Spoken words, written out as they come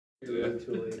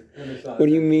What do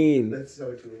you mean? That's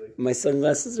so Thule. My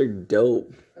sunglasses are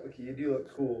dope. Okay, you do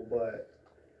look cool, but...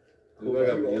 You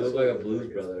look like a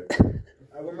blues brother.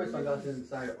 I wore my sunglasses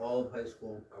inside all of high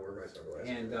school. I wear my sunglasses.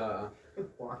 And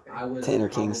I was Tanner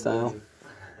King style.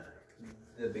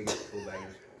 The biggest cool bag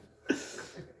in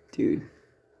school. Dude,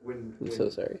 I'm so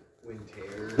sorry. When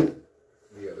Tanner,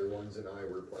 the other ones, and I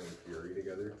were playing Fury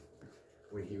together,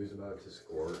 when he was about to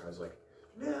score, I was like,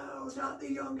 no, not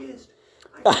the youngest.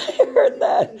 I heard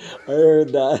that. I heard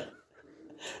that.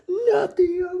 Not the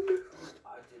youngest.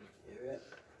 I didn't hear it.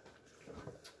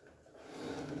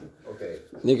 Okay.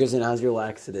 Nickerson, how's your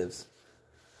laxatives?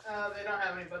 They don't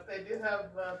have any, but they do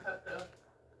have Pepto.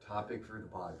 Topic for the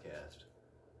podcast.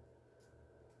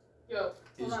 Yo,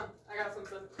 hold on. I got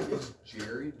something. Is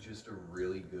Jared just a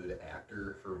really good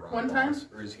actor for Ron One time? Moss,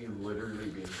 or is he literally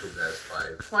being possessed by...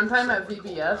 One time at someone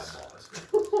called VBS,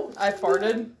 Ron Moss? I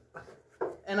farted,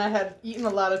 and I had eaten a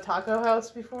lot of Taco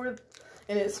House before,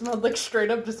 and it smelled like straight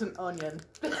up just an onion.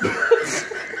 I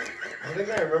think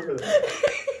I remember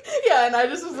that. Yeah, and I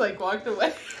just was like, walked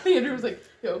away. Andrew was like,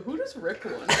 yo, who does Rick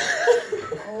want?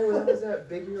 Oh, that was that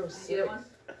Big Hero 6.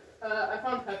 I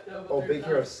found Pepto. But Oh, there's Big not.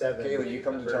 Hero 7. Kaylee, you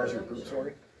come to tell us your poop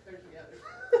story? They're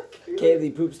together.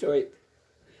 Kaylee, poop story.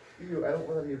 Ew, I don't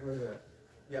want to be a part of that.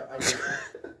 Yeah, I did.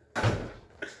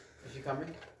 Is she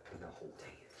coming? No.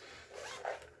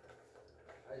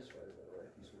 I just wanted to go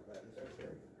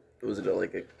away. Was it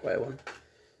like a quiet one?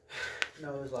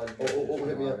 No, it was loud. Oh,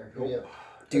 hit me up. Hit me up.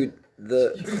 Dude, You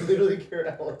literally carry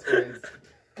Altoids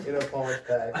in a palm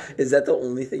pack. is that the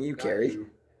only thing you carry?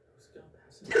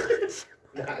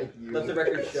 Not you. Let the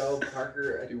record show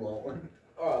Parker. Do you want one?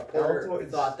 Porter Altoids.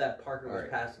 thought that Parker was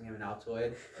Alright. passing him an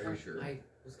Altoid. Are you sure? I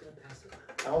was gonna pass it.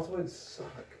 Altoids suck.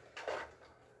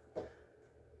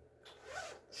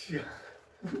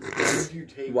 Why did you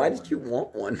take Why one? did you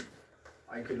want one?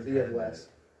 I could have You have had less.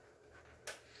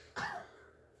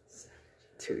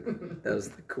 Dude, that was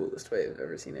the coolest way I've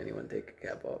ever seen anyone take a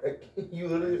cap off. You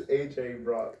literally, AJ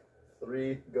brought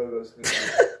 3 go-go sweet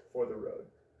for the road.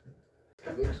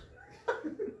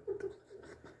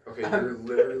 Okay, you're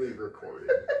literally recording.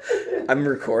 I'm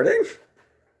recording?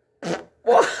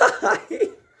 Why?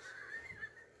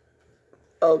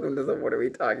 Welcome to the What Are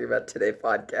We Talking About Today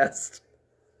podcast.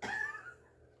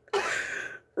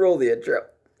 Roll the intro.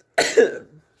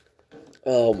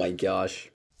 Oh my gosh.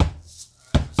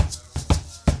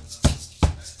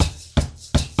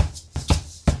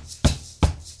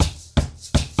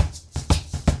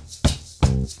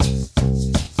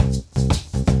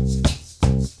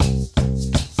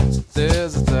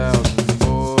 There's 1,000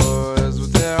 boys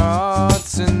with their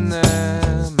hearts in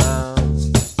their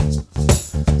mouths,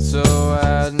 so I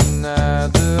hadn't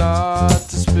had the heart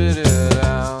to spit it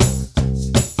out.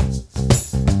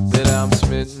 But I'm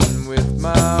smitten with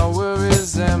my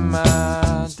worries and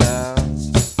my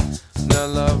doubts. No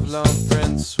love-lone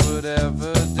prince would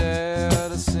ever dare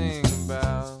to sing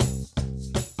about.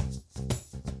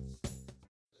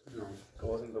 It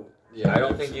wasn't the... I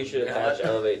don't think you should attach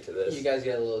elevate to this. You guys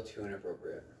get a little too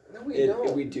inappropriate. No, we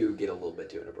don't. We do get a little bit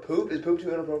too inappropriate. Is poop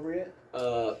too inappropriate?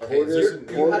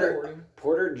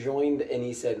 Porter joined and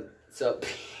he said, "Sup?"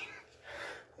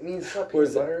 It means sup,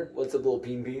 What's peanut butter. a little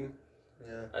peen?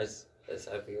 Yeah. I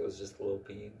think it was just a little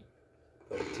peen.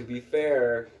 But to be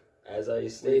fair, as I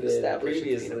stated established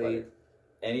it's peanut previously, butter.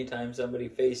 anytime somebody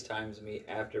FaceTimes me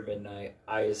after midnight,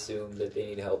 I assume that they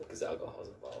need help because alcohol's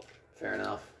involved. Fair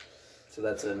enough. So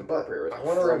that's an But appropriate I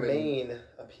want to response. remain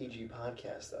a PG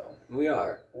podcast, though. We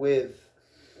are. With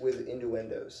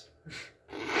innuendos.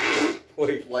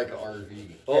 Wait, Like RV.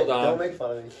 hold Hey, on. Don't make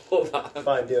fun of me. Hold on.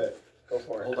 Fine, do it. Go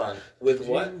for it. Hold on. With Did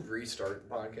what? you restart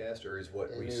the podcast, or is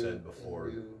what we said before?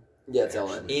 Yeah,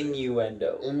 tell it.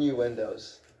 Innuendo.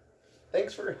 Innuendos.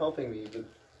 Thanks for helping me with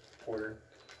Porter.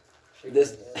 Shake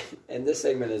This my hand. and this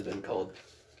segment has been called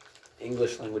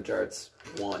English Language Arts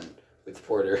 1 with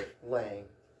Porter. Lang.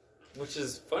 Which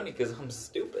is funny because I'm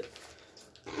stupid.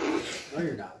 No,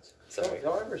 you're not. Sorry.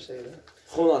 Don't ever say that.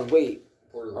 Hold on, wait.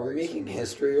 Porter Are we likes making some-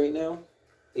 history right now?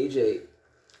 AJ,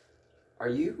 are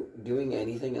you doing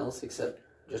anything else except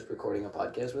just recording a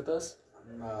podcast with us?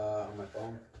 I'm on my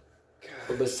phone.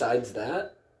 But besides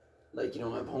that, like you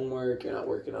don't have homework, you're not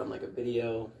working on like a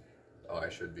video. Oh, I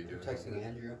should be doing Texting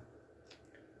Andrew.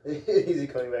 Is he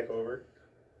coming back over?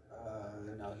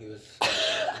 No, he was.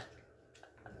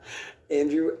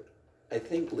 Andrew, I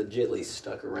think legitly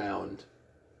stuck around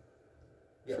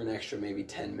Yep. for an extra maybe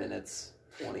 10 minutes,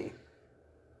 20,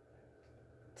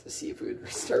 to see if we would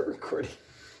restart recording.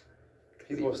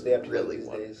 People stay up to really these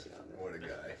wanted days. to be on there. What a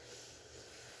guy.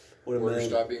 What a Porter, man.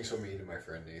 stop being so mean to my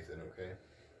friend Nathan, okay?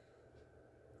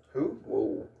 Who?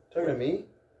 Whoa. Talking me?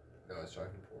 No, I was talking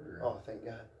to Porter. Oh, thank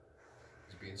God.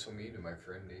 He's being so mean to my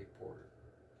friend Nate Porter.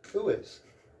 Who is?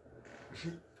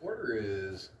 Porter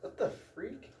is. What the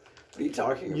freak? What are you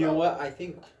talking about? You know what? I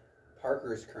think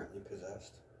Parker is currently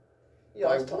possessed. Yeah,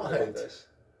 By let's talk about what? this.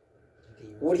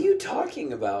 What are you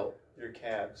talking about? Your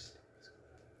calves.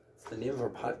 It's the name of our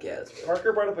podcast.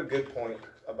 Parker brought up a good point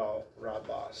about Rob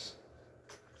Boss.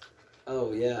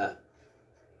 Oh, yeah.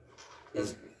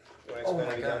 Is, You wanna Oh explain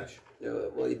my again?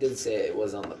 gosh. well, he did say it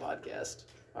was on the podcast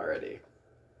already.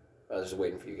 I was just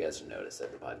waiting for you guys to notice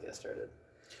that the podcast started.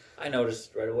 I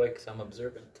noticed right away because I'm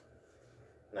observant.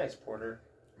 Nice, Porter.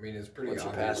 I mean, it's pretty What's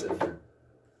your obvious. passive?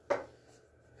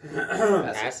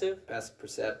 Passive? Passive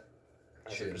percept.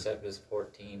 Passive Shit. percept is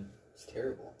 14. It's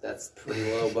terrible. That's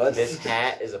pretty low, bud. This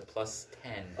hat is a plus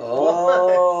 10.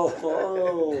 Oh.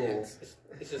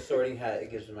 It's a sorting hat. It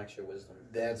gives them extra wisdom.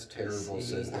 That's terrible, I see,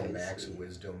 says the I Max see.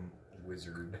 Wisdom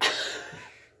Wizard.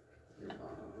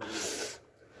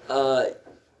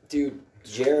 Dude,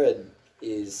 Jared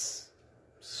is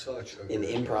Such a an good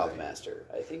improv guy. master,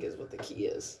 I think is what the key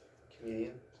is.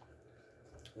 Comedian.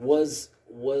 Was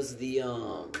the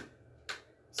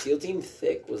SEAL Team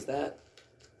Thick, was that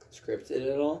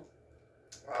scripted at all?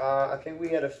 I think we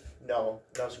had no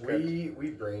script.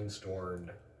 We brainstormed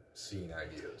scene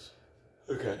ideas,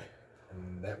 Okay.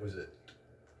 and that was it.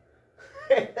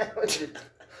 That was it.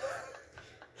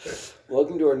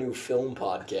 Welcome to our new film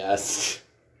podcast.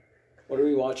 What are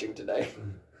we watching today?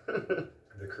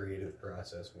 The Creative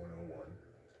Process 101.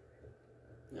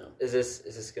 No. Is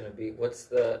this going to be... What's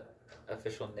the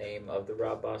official name of the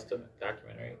Rob Boss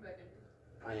documentary?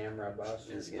 I am Rob Boss.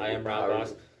 It's gonna I be am Rob our-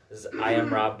 Boss. This is I am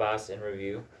Rob Boss in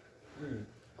review.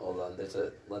 Hold on,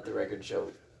 let the record show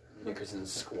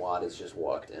Nickerson's squad has just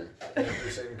walked in.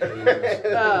 Nickerson Creative.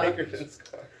 Nickerson's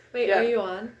squad. Wait, are you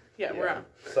on? Yeah, we're on.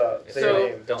 So, say So- your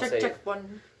name. Don't say...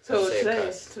 one. So Don't say a today,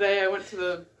 cuss. I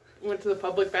went to the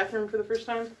public bathroom for the first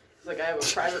time. It's like I have a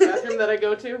private bathroom that I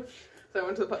go to. So I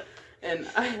went to the and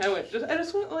I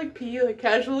just went like pee like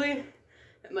casually,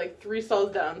 and like 3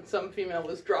 stalls down, some female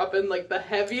was dropping like the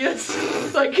heaviest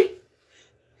like.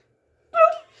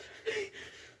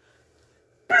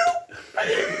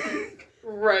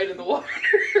 Right in the water.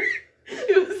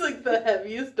 It was like the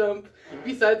heaviest dump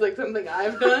besides like something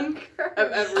I've done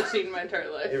I've ever seen in my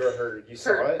entire life. You ever heard? You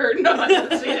saw it? Heard, no, I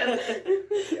haven't seen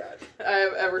it. God. I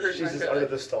have ever heard in She's my just entire under life.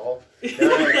 the stall. Nice.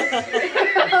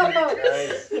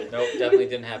 Nope, definitely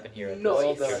didn't happen here. At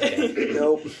No. this Well done. camp.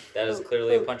 Nope. That is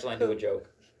clearly a punchline to a joke.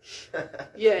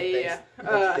 Yeah.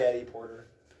 Thanks, Daddy Porter.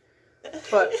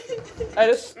 But I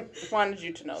just wanted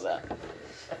you to know that.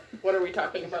 What are we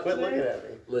talking about Quit looking today? at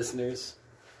me. Listeners,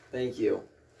 thank you.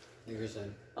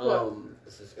 Nickerson.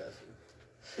 It's disgusting.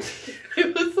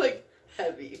 It was like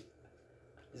heavy.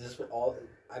 Is this what all?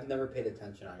 I've never paid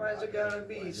attention on. Why is it gotta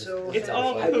be so It's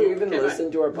all have you even Okay,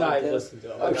 listened to our No, I've podcast? listened to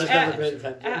it. Okay. I've just never paid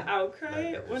attention. At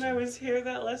Outcry, when I was here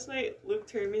that last night, Luke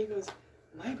turned to me and goes,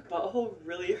 "My butthole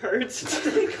really hurts."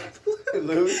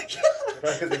 Luke?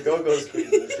 Because the go-go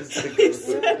squeezes. It's the He go-go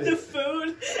said the squeezes.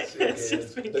 food has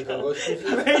just been The go-go going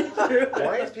squeezes? right through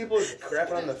Why it. is people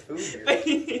crapping on the food here? But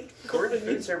Gordon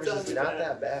food service is not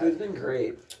that Food's bad. been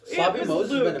great. Sloppy was Mo's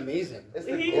has Luke. been amazing. It's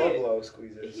the He- glow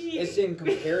squeezers. It's in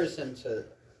comparison to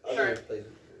other Alright.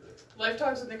 places. Life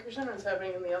Talks with Nickerson is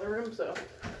happening in the other room, so.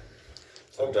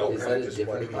 So don't... Is that a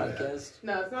different podcast?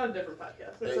 No, it's not a different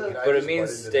podcast. Hey, It's can a, I But it just means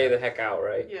butt into stay that? the heck out,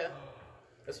 right? yeah.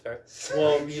 That's fair.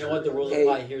 Well, you know what? The rules Hey,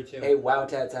 apply here too. Hey,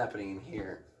 WAWTAT's happening in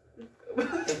here.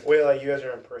 Wait, like you guys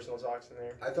are in personal talks in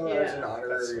there? I thought I was Yeah. an That's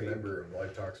honorary sweet. member of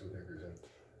Life Talks with Nickerson.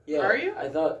 Yeah. Are you? I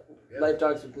thought Yeah. Life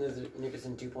Talks with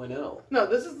Nickerson 2.0. No,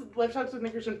 this is Life Talks with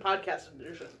Nickerson podcast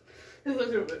edition.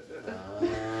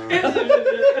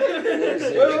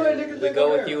 We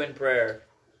go with you in prayer.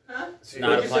 Huh? See,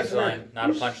 Not a Nickerson, come here. punchline. Not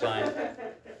a punchline.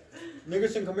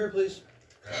 Nickerson, come here, please.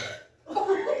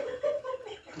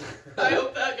 I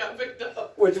hope that got picked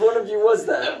up. Which one of you was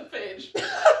that? Page.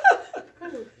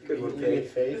 Good one,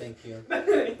 Faith. Thank you.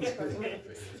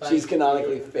 She's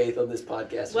canonically Faith on this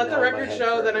podcast. Let now the in my record head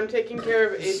show that forever. I'm taking care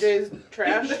of AJ's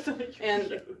trash,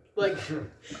 and like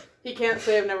he can't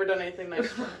say I've never done anything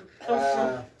nice.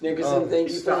 Nickerson, thank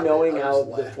you for stop it. knowing I how was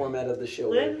the laughing. format of the show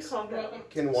Lynn, works. calm down.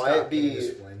 Can Stop Wyatt be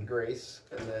Candace Flynn. Grace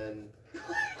and then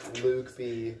Luke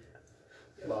be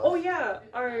Love? Oh yeah,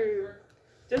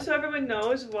 just so everyone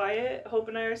knows, Wyatt, Hope,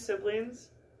 and I are siblings.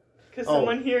 Because Oh.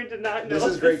 someone here did not know. This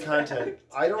is great this content.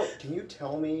 fact. Can you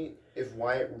tell me if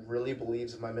Wyatt really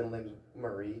believes my middle name is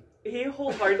Marie? He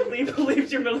wholeheartedly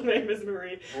believes your middle name is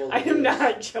Marie. Well, I am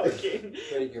not joking.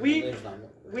 Wait, your We- name's not.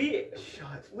 We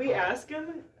Shut we up. ask him.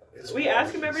 It's We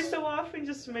ask him gorgeous. every so often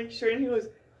just to make sure, and he goes,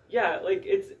 yeah, like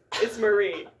it's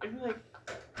Marie. And I'm like,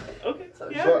 okay,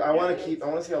 yeah. So I want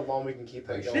to see how long we can keep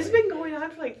that going. This has been going on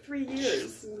for like 3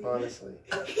 years. Honestly.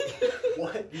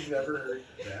 What? You've never heard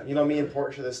that? You know, me and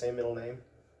Port share the same middle name.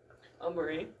 Oh,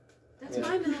 Marie. That's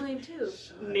my middle name too.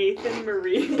 Nathan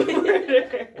Marie.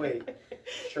 Wait,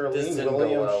 Charlene This didn't go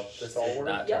William well. This did Stalwart?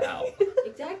 not turn out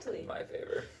Exactly. in my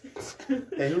favor.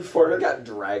 Hey, who Porter farted? got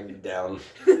dragged down.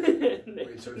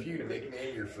 Wait, so if you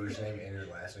nickname your first name and your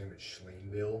last name, it's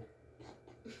Schleenville?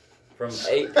 From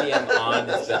 8 p.m. on,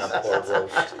 it's been a port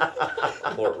roast.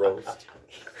 Port roast.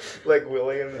 Like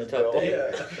William It's Bill. up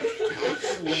Yeah.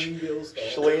 Schleenville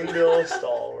Stalwart. Schleenville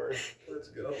Stalwart. Let's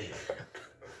go.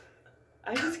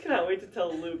 I just cannot wait to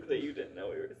tell Luke that you didn't know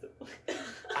we were siblings.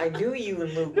 I knew you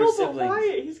and Luke No, were but siblings.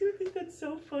 why? He's gonna think that's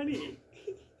so funny.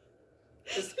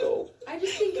 Just go. I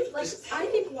just think I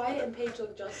think Wyatt and Paige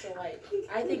look just alike.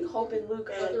 I think Hope and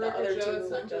Luke are like the other two who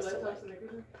look just alike.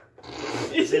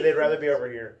 See, they'd rather be over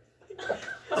here.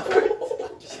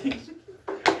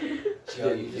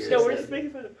 Yeah, you hear No, it. we're just making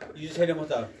fun of You just hit him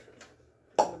with a.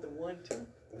 with the 1, 2.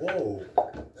 Whoa.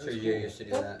 So you're used to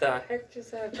doing What that. the heck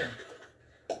just happened?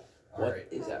 What Alright,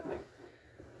 is happening?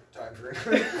 time for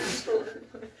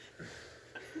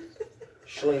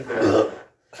Schleenville.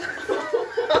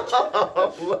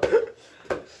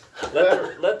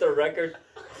 Let the record.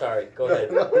 Sorry, go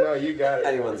ahead. No, you got it.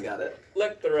 Anyone's got it.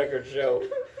 Let the record show.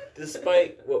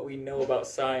 Despite what we know about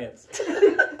science,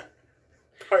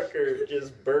 Parker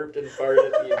just burped and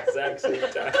farted at the exact same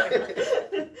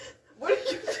time. What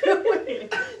are you doing?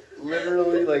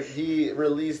 Literally, like, he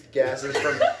released gases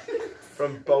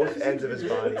from both ends of his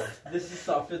body. This is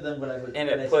softer than what I would. And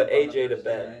what it I put said on the AJ to first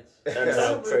bed. night. That's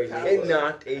how crazy It it was.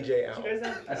 knocked AJ You out. guys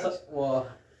have I saw. Well,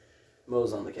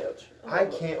 Mo's on the couch. I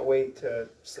can't wait to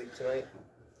sleep tonight.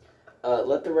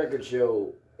 Let the record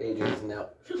show AJ's now.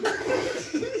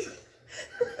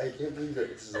 I can't believe that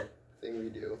this is a thing we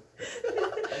do.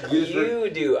 You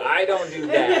do. I don't do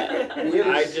that.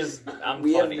 I'm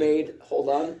We have funny. made. Hold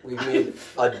on. We've made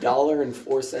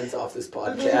 $1.04 off this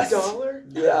podcast. $1?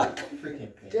 Yeah. freaking.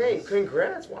 Dang,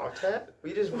 congrats, WAWTAT.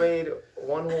 We just made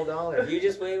 $1 You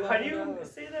just wait. How do you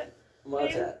say that?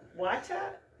 WAWTAT.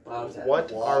 WAWTAT? WAWTAT.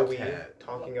 What are we WAWTAT.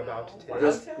 talking about today?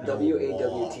 This WAWTAT?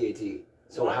 WAWTAT.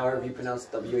 So however you pronounce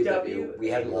WAW, we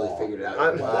haven't really figured it out.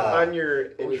 On, yet. on your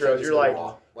But we intros, think it's you're like,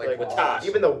 WAW. like Watosh.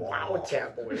 even the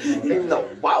WAWTAT boys. Even the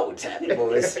WAWTAT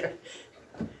boys.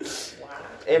 Wow.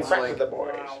 And Wow. back to the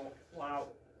boys. Wow.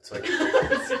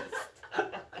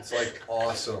 It's like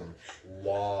awesome.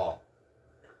 Law.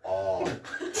 Aw.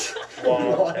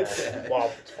 WAWTAT.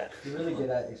 WAWTAT. You're really good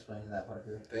at explaining that,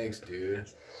 Parker. Thanks, dude.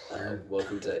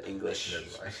 Welcome to English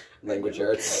Never mind. language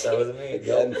arts. That was me.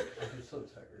 Again, I'm so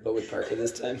tired. but with Parker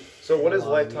this time. So what is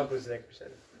Life Talk with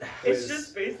Nickerson? It's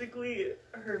just basically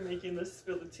her making us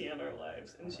spill the tea on our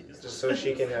lives, and she just so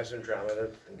she can have some drama to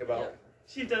think about. Yep.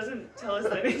 She doesn't tell us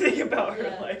anything about her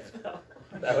Yeah. life though.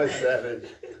 That was savage.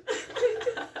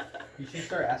 You should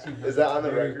start asking her. Is that on the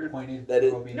very record? Pointed, That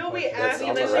is- probing No, we questions. That's asked on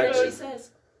and the then she record. She goes, says.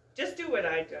 just do what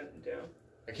I didn't do.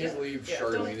 I can't believe Yeah,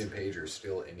 Charlene don't- and Paige are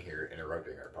still in here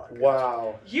interrupting our podcast.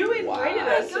 Wow. You invited Wow.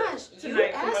 Oh us my gosh, you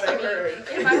tonight from what I asked me heard.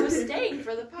 if I was staying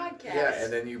for the podcast. Yeah,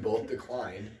 and then you both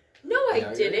declined. No, Now I you're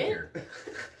in didn't. here.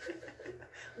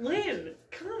 Lynn,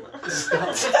 come on.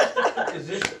 Is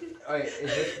this?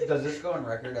 Wait, does this go on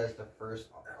record as the first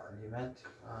argument?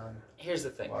 Here's the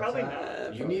thing. Probably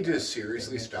not. You need to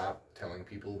seriously stop telling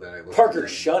people that I look Parker, like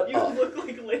shut You up. look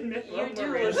like Lynn You Manuel do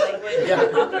Miranda.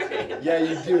 look like Yeah. Yeah,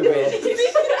 you do,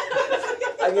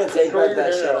 though. I'm gonna take Grow back your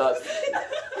that hair shut out.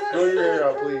 up. Grow your hair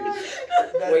out,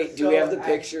 please. Wait, do we have the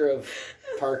picture of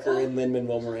Parker and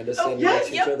Lin-Manuel Miranda standing next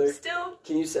to each other? Still.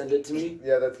 Can you send it to me?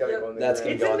 Yeah, that's gotta Yep. go on the That's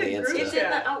ground. gonna go on in the the group Insta. It's in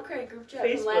the Outcry group chat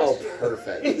Facebook. from Oh, last year.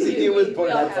 perfect. He was we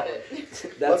putting all that. have it.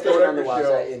 That's Let the going on the record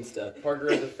WAWTAT show. Insta.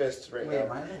 Parker has the fists right Wait, now.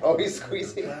 am I in the- Oh, he's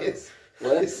squeezing his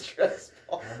What? stress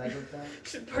ball. Am I good with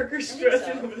that? Parker's I think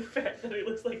stressing so. over the fact that he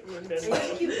looks like Lynn Thank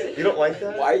Manuel. you. You don't like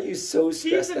that? Why are you so He's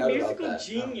stressed a out about musical that?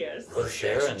 genius.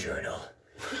 Sharon. Journal.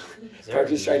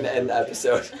 Parker's trying to end the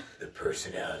episode. The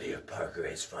personality of Parker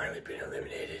has finally been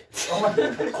eliminated. Oh my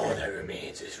God. All that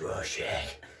remains is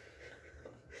Rorschach.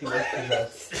 He was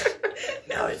possessed.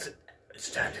 Now it's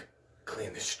time to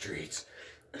clean the streets.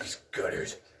 These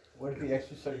gutters. What if he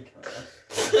actually started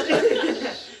killing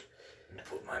us?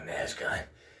 Put my mask on.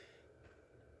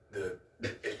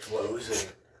 It flows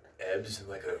and ebbs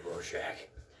like a Rorschach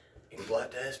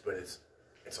blood test, but it's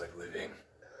like living.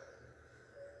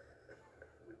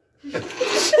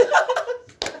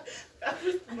 That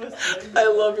was the most Lynn. I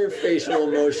love your facial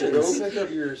emotions. Go pick up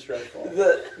your stress ball.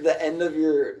 The end of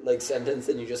your like sentence,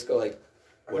 and you just go like,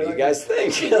 What do you guys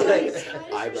think?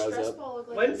 Like, eyebrows up.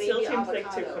 When's Still Team Thick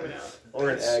 2 coming out? Or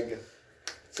an egg.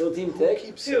 Still Team Thick?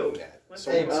 Keep saying that. What's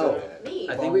Someone that? said Oh. that. Me.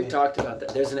 I think we've talked about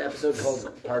that. There's an episode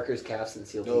called Parker's Calves and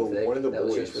Seal No, Team Thick one of the that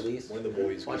was boys. just released. One of the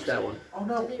boys. Watch that one. Oh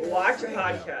no. Watch a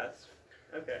podcast.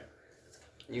 Okay.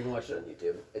 You can watch it on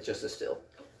YouTube. It's just a still.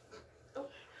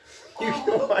 You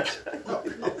can watch it.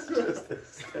 It's just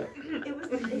this. It was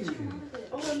the picture of it.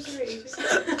 Oh, I'm sorry.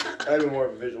 I'm more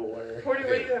of a visual learner. Cordy,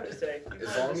 what do you have to say?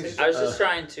 As long as I was just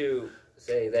trying to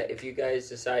say that if you guys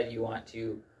decide you want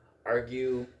to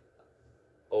argue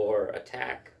or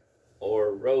attack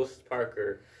or roast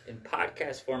Parker in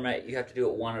podcast format, you have to do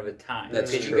it one at a time.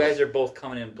 That's because true. you guys are both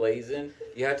coming in blazing.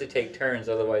 You have to take turns,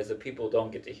 otherwise the people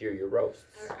don't get to hear your roast.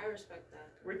 I respect that.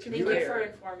 We're too Thank you fair. for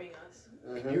informing us.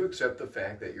 Can you accept the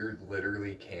fact that you're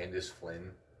literally Candace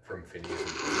Flynn from Phineas and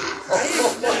Ferb?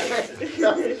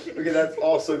 Okay, that's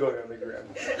also going on the gram.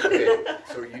 Okay,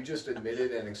 so you just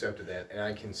admitted and accepted that, and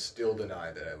I can still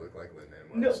deny that I look like Lin-Manuel.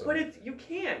 No, so. but you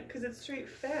can't, because it's straight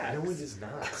facts. No, it is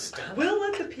not. Stop. We'll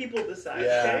let the people decide,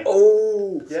 Yeah. okay?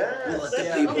 Oh! Yes. Let the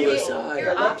Yeah. people Okay, decide.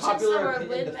 your Let options popular are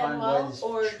opinion define Lin-Manuel what is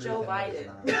or truth Joe and what is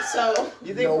Biden. not. So,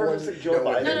 You think we're just like Joe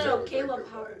Biden? no, Joe Caleb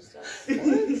Biden. Howard stuff. You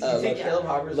think let, Caleb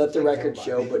Harbers let looks the like record Joe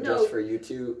show, Biden? but No. just for you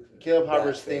two. Caleb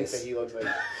Harbers That thinks face. that he looks like.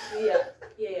 Yeah.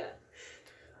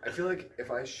 I feel like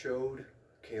if I showed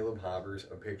Caleb Hobbers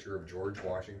a picture of George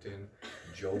Washington,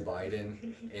 Joe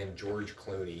Biden, and George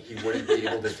Clooney, he wouldn't be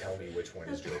able to tell me which one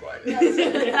is Joe Biden.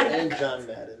 And John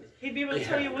Madden. He'd be able to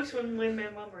tell you which one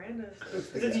Lin-Manuel Miranda is.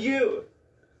 Because it's you.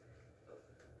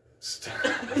 Stop.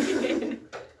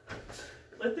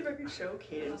 Let the record show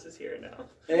Cadence is here now.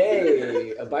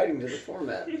 Hey, abiding to the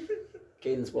format.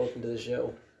 Cadence, welcome to the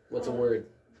show. What's a word?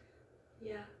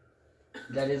 Yeah.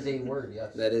 That is a word,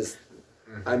 yes. That is,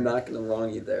 I'm not going to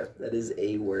wrong you there. That is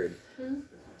a word. Hmm?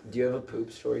 Do you have a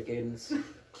poop story, Cadence?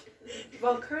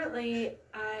 Well, currently,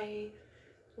 I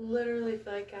literally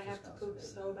feel like I have to poop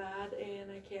so bad,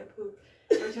 and I can't poop.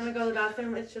 Every time I go to the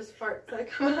bathroom, it's just farts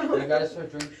that come You out. gotta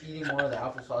start eating more of the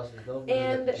applesauce.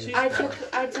 And I took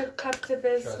Trust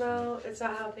Pepto-Bismol. It's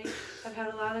not helping. I've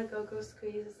had a lot of Go-Go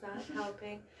Squeeze. It's not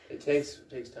helping. It takes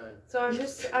time. So I'm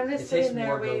just takes sitting there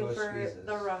more waiting Go-Go for Squeezes.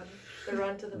 the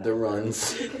run to the bathroom. The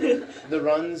runs. The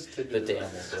runs to The do damn.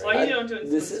 As long as you don't do it in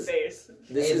This some is- space.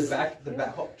 This Hey, is the back,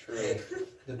 True.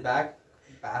 the back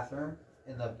bathroom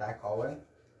in the back hallway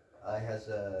has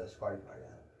a squatty potty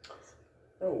on it.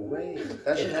 No way.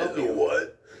 That should help you.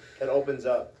 What? That opens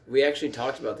up. We actually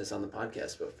talked about this on the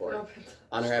podcast before. On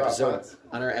our Spot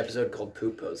episode, pots. called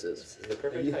Poop Poses, This is the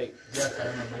perfect height. Yes, I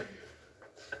remember.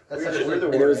 That's We're such a the weird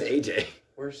and it was worst. AJ.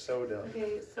 We're so dumb.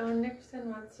 Okay, so Nickerson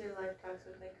wants your life talks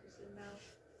with Nickerson now.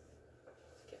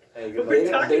 Hey, good We're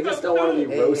luck. talking They just about don't want to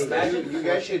be Hey, roasted. Imagine you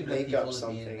guys should the make people up being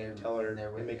something there- and tell her there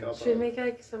with and make you. up Should we something. make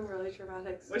like some really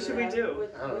dramatic What should we do?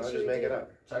 I don't know, just make it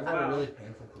up. Talk about a really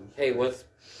painful poop. Hey, what's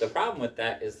the problem with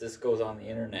that is this goes on the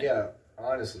internet. Yeah,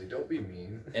 honestly, don't be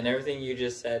mean. And everything you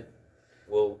just said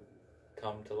will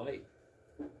come to light.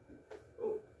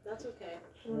 That's okay.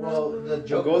 Well, the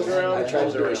joke goes was- around I tried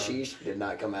to do a around. sheesh, did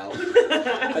not come out.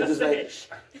 I just like-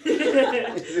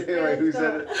 Wait, who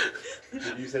said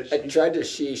it? You said I tried to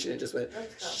sheesh and it just went.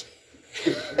 Let's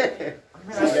Hey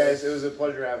guys, it was a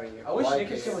pleasure having you. I wish Like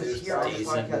Nickerson was it, here on the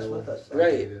decent. podcast with us. though.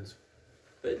 Right. It is.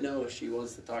 But no, she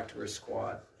wants to talk to her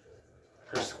squad.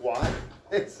 Her squad?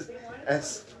 It's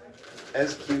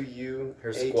SQU.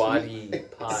 Her squatty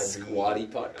pod. Squatty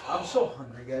pot. I'm so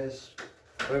hungry, guys.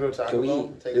 Wanna go Taco Can we? Bell?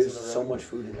 Take There's this on the so road? much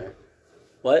food in there.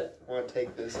 What? Wanna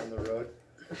take this on the road?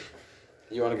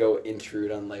 You want to go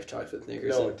intrude on Life Talks with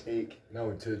Nickerson? No, take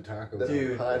No, to Taco the Bell.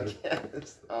 Dude.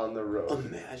 podcast on the road.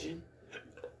 Imagine.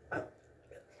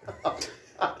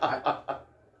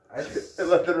 And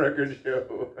let the record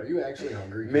show. Are you actually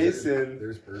hungry? 'Cause Mason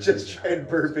there's burgers just and tried hot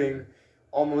dogs. burping,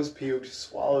 almost puked,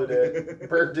 swallowed it,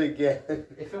 burped again.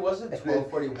 If it wasn't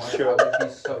 12:41, Sure. I would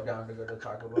be so down to go to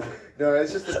Taco Bell. No,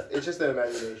 it's just an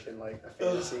imagination, like a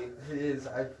fantasy. It is.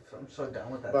 I'm so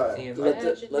down with that. But- Damn. Let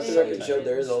the record show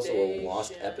there is also a lost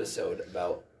Station. episode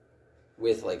about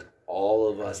with like all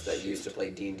of us that used to play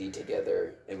D&D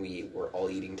together and we were all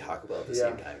eating Taco Bell at the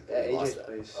same time. Yeah, We lost AJ's that.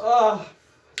 place. Taco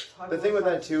The thing with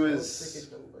Bell that too is is,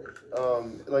 so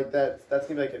freaking delicious. like that's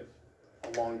gonna be like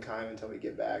a long time until we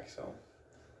get back. So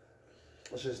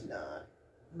let's just not.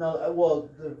 No, well,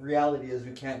 the reality is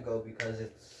we can't go because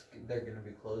they're gonna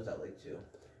be closed at like 2.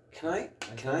 Can I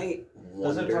Doesn't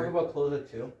wonder? Taco Bell close at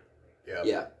 2? Yeah.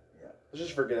 Yeah. Let's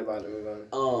just forget about it and move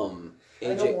on.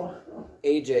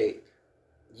 AJ,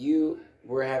 you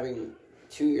were having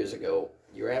 2 years ago.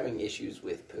 You were having issues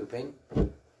with pooping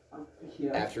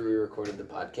Yeah. after we recorded the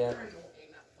podcast.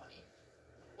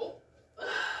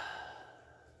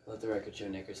 Let the record show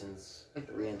Nickerson's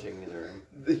re-entering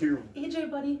the room.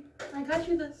 AJ, buddy, I got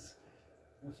you this.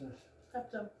 What's this?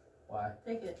 Pepto. Why?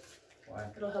 Take it. Why?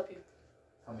 It'll help you.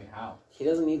 Tell me how. He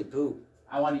doesn't need to poop.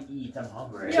 I want to eat. I'm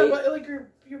hungry. Yeah, but like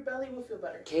your belly will feel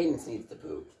better. Cadence needs to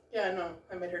poop. Yeah, I know.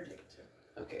 I made her take it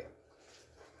too. Okay.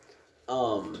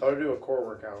 I'll do a core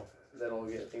workout. That'll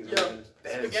get things moving.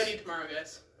 Spaghetti tomorrow,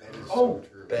 guys. That is Oh, so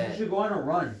true. you should go on a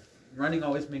run. Running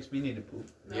always makes me need to poop.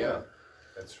 No. Yeah,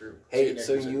 that's true. Hey,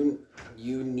 so you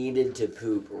needed to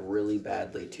poop really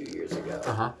badly 2 years ago.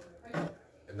 Uh-huh.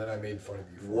 And then I made fun of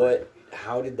you for What? it.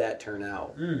 How did that turn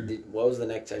out? What was the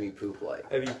next time you pooped like?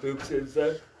 Have you pooped since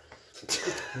then?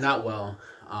 Not well.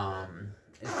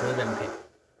 It's really been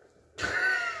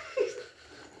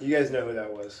You guys know who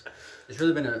that was. it's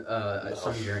really been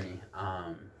some journey.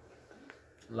 A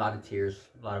lot of tears,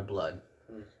 a lot of blood.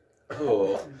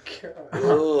 Oh.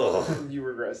 Oh. You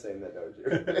regret saying that, don't you?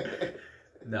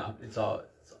 No, it's all.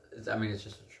 I mean, it's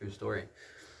just a true story.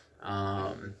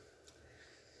 Yeah,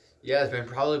 it's been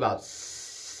probably about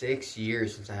 6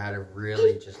 years since I had a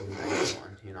really just nice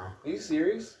one. You know. Are you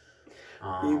serious?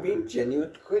 Are you being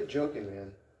genuine? Quit joking,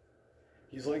 man.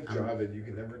 He's like Javid. You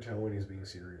can never tell when he's being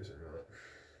serious or not.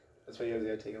 That's why you always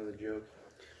gotta take him with a joke.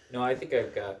 No, I think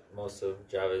I've got most of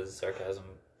Java's sarcasm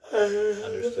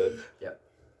understood. Yep.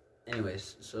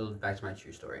 Anyways, so back to my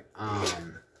true story.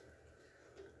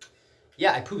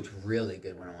 Yeah, I pooped really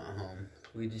good when I went home.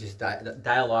 We just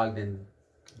dialogued and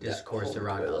discoursed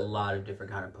around a lot of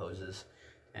different kind of poses,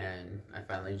 and I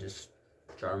finally just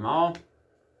tried them all.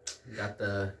 Got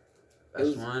the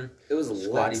best one. It was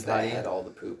Squatty Lex that potty. had all the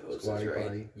poop poses, Squatty right?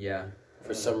 potty. Yeah.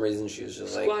 For some reason, she was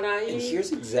just like, Squatty. and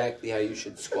here's exactly how you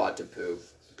should squat to poop.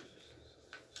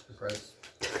 Surprise.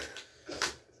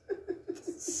 I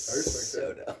respect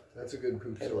Soda. That's a good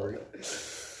poop I love story.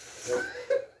 it.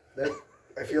 That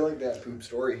I feel like that poop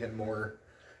story had more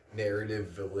narrative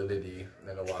validity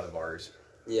than a lot of ours.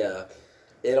 Yeah.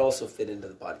 It also fit into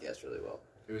the podcast really well.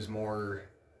 It was more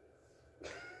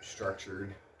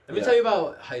structured. Let me tell you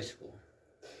about high school.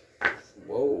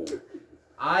 Whoa.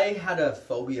 I had a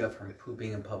phobia from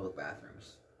pooping in public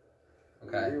bathrooms.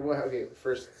 Okay. Okay,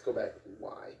 first let's go back.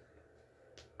 Why?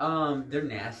 They're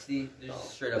nasty. They're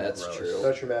just straight up That's gross. true.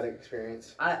 No traumatic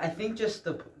experience. I think just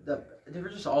they were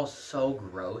just all so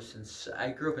gross, and I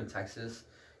grew up in Texas,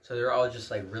 so they're all just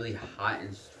like really hot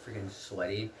and freaking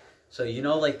sweaty. So you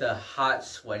know, like the hot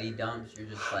sweaty dumps, you're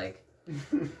just like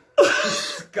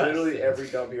Literally every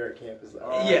dump here at camp is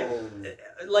that. Yeah,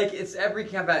 like it's every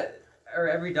camp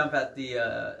every dump at the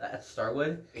at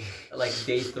Starwood, like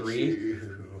day 3,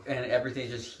 and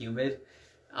everything's just humid.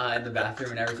 In the bathroom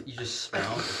and everything, you just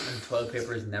smell, and the toilet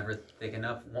paper is never thick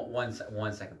enough. One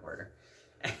second, Porter.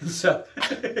 And so,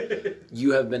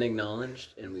 You have been acknowledged,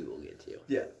 and we will get to you.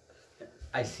 yeah,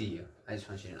 I see you. I just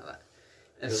want you to know that.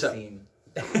 And Feel so, seen.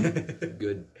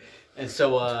 Good. and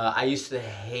so, I used to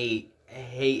hate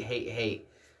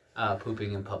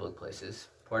pooping in public places.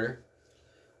 Porter.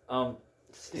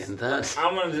 Stand that.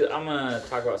 I'm gonna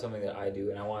talk about something that I do,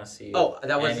 and I want to see. Oh,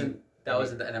 that wasn't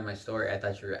the end of my story. I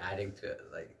thought you were adding to it,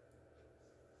 like.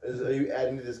 Are you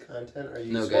adding to this content? Or are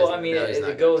you? No, guys. Well, I mean, Gary's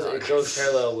not it gonna goes talk.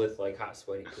 parallel with like hot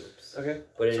sweaty poops, Okay.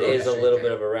 but it So, is a okay. little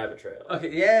bit of a rabbit trail. Okay,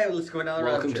 yeah, let's go down the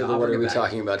Welcome rabbit to trail. the I'll What Are bring We it back.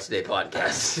 Talking About Today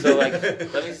podcast. So like,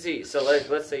 let me see. So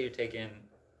let's say you're taking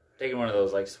one of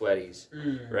those like sweaties,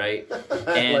 right?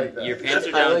 And like that. your pants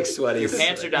are I down. like sweaties. Your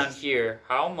pants are down here.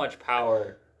 How much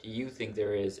power do you think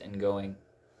there is in going?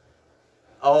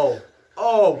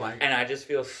 Oh my. And I just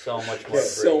feel so much more Okay,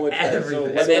 free. so much Everything.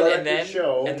 better. Let then- the and record then-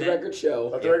 show. and Let the record show.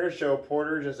 Let the record show.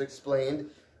 Porter just explained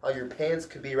how your pants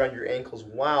could be around your ankles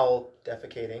while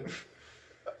defecating,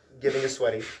 getting a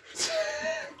sweaty,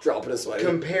 Dropping a sweaty.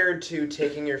 compared to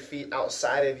taking your feet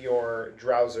outside of your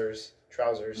trousers,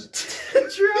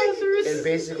 and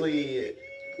basically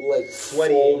like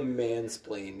Sweaty. full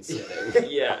mansplain sitting.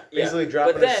 Yeah, basically yeah.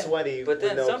 dropping But then- a sweaty. but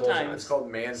then with no clothes on. It's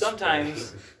called man.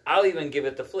 Sometimes I'll even give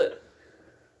it the flip.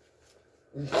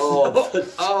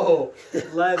 Oh,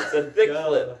 Let's The thick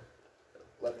flip.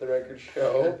 Let the record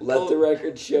show. let the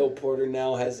record show. Porter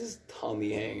now has his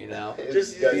tummy hanging out.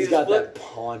 Just Yeah, He's you got flip. that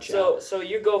paunch So out. so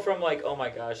you go from like, oh my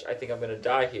gosh, I think I'm gonna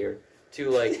die here, to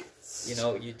like, you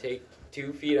know, you take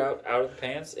 2 feet out of the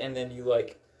pants, and then you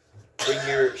like bring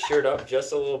your shirt up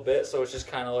just a little bit, so it's just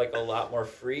kind of like a lot more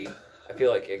free. I feel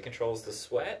like it controls the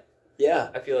sweat. Yeah.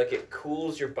 I feel like it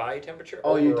cools your body temperature.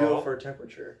 Oh, you do overall. it for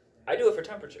temperature. I do it for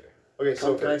temperature. Okay,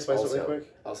 so can I explain Comfort something also.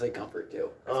 quick? I'll say comfort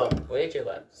too. Well, AJ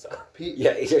left, so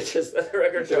Yeah, you're just. let the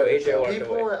record show AJ walked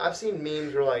People, away. I've seen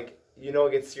memes where like, you know,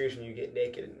 it gets serious when you get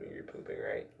naked when you're pooping,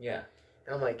 right? Yeah.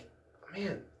 And I'm like,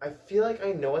 man, I feel like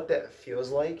I know what that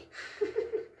feels like.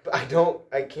 But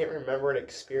I can't remember an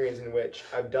experience in which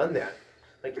I've done that.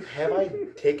 Like, have I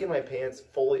taken my pants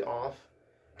fully off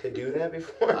to do that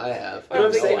before? I have.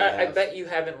 I bet you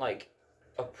haven't like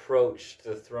approached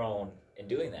the throne in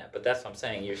doing that. But that's what I'm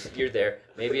saying. You're there.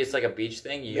 Maybe it's like a beach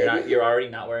thing. You're already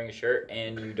not wearing a shirt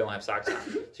and you don't have socks on.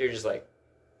 So you're just like.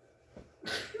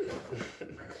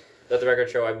 Let the record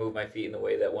show I move my feet in the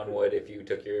way that one would if you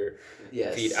took your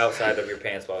feet outside of your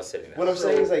pants while sitting there. What I'm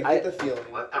saying is I get the feeling.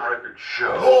 Let the record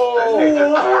show that Nathan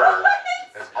Porter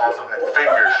has also had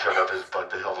fingers shoved up his butt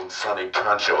to helping Sonny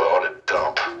Concho out at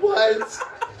dump. What?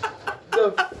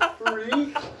 The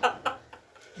freak?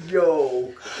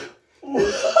 Yo.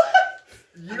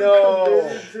 You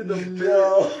committed to the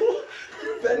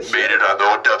Made it on the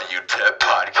WAWTAT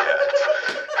podcast.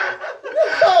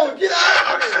 No, get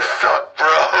out of Sucks here! to suck,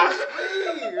 bros.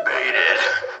 Leave! Made it.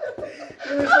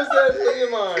 You were supposed to have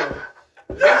him on.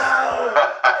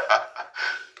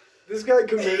 This guy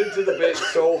committed to the bit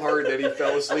so hard that he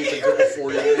fell asleep and took a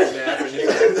 40-minute nap. And he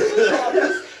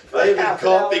I have been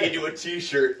coughing into a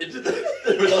t-shirt for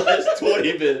the last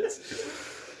 20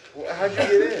 minutes. Well, how'd you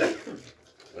get in?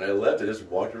 When I left, I just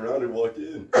walked around and walked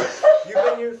in. You've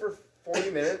been here for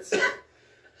 40 minutes?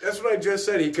 That's what I just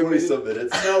said. He 20 committed. some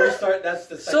minutes. No, we start. That's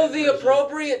the. So second the version.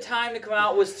 appropriate time to come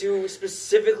out was to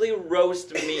specifically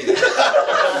roast me.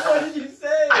 What did you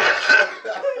say?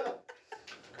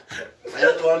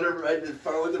 I just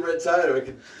followed the red tide. I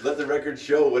could let the record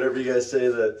show whatever you guys say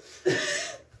that.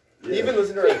 You even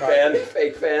listen to our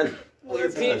Fake fan. Your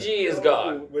PG is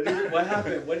gone. What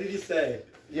happened? What did he say?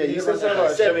 Yeah, you I said something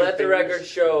about said, shoving let the fingers. record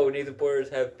show Nathan Porter's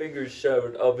have fingers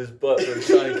shoved up his butt for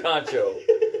Sonny Concho.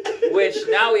 Which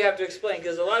now we have to explain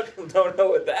because a lot of people don't know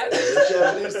what that It's is. a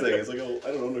Japanese thing. It's like,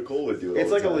 I don't know, Nicole would do it. It's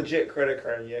all like the a time. legit credit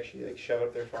card. You actually like shove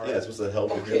up their farm. Yeah, it's supposed to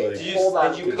help if Okay, you're like. Did you Hold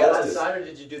go on. outside or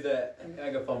did you do the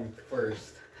megaphone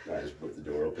first? I just broke the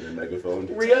door open and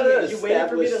megaphone. We gotta You waited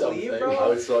for me to establish leave, something.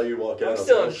 bro? I saw you walk out. I'm I was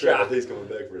still like, in oh, crap, I shock. think he's coming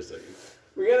back for a second.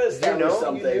 We gotta You establish know?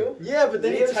 something. You knew? Yeah, but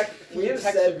then We he have- we have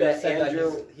texted said me that and said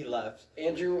Andrew- that he left.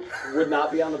 Andrew would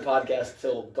not be on the podcast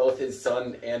till both his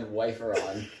son and wife are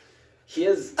on. We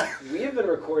have been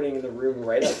recording in the room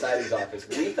right outside his office.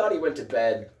 We thought he went to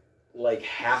bed like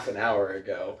half an hour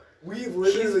ago. We've He's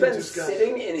literally been just got.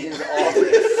 sitting in his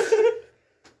office.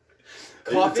 I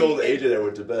even told AJ that I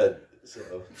went to bed. So,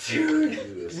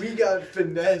 Dude. We got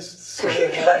finessed so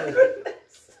hard.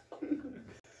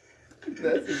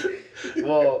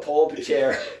 Well, Pull up a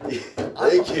chair.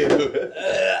 thank you.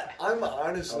 I'm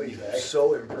honestly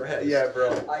so impressed. yeah,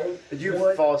 bro. I Did you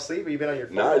What? fall asleep? Have you been on your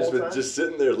phone Nah, the I just whole been time? just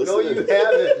sitting there No, listening. you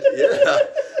haven't. Yeah.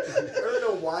 I don't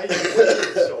know why you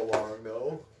waited so long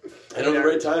though. I know the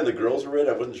right time. The girls were right.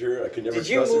 I wasn't sure. I could never Did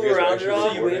you trust if move guys were around actually at all?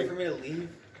 So you waited recording. for me to leave?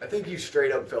 I think you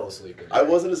straight up fell asleep. I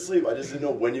wasn't asleep. I just didn't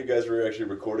know when you guys were actually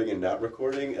recording and not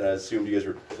recording, and I assumed you guys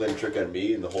were playing a trick on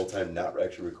me and the whole time not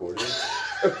actually recording.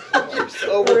 You're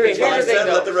so Okay, weird. here's I the thing, said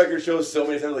though. let the record show so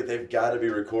many times, like they've got to be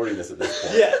recording this at this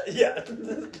point. Yeah.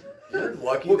 You're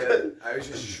lucky Well, that I was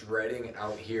just shredding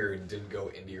out here and didn't go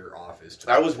into your office.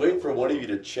 I was waiting for one of you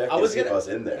to check I and was see if gonna- I was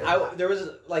in there. There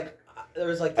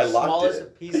was like the I locked smallest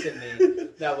it. piece of me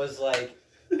that was like,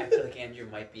 I feel like Andrew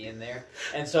might be in there,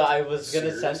 and so I was gonna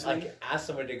ask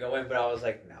somebody to go in, but I was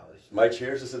like, no. My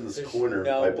chair's just in this There's corner,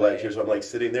 no my black way. chair, so I'm like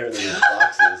sitting there and then there's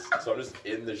boxes, so I'm just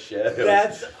in the shadows.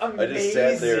 That's I amazing. just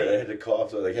sat there and I had to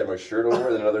cough, so I like, had my shirt over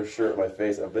and another shirt on my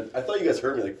face. I thought you guys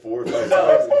heard me like 4 or 5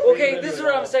 times. Okay, this is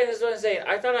what I'm saying.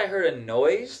 I thought I heard a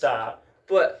noise. Stop.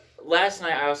 But last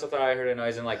night I also thought I heard a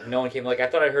noise and like no one came. Like I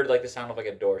thought I heard like the sound of like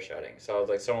a door shutting. So I was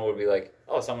like, someone would be like,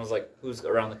 oh, someone's like who's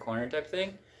around the corner type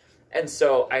thing. And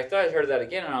so I thought I heard that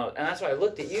again, and that's why I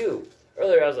looked at you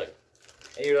earlier. I was like,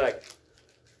 and you're like,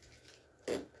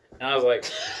 and I was like,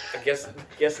 I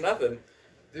guess nothing.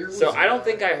 So I don't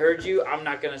think I heard you. I'm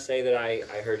not gonna say that I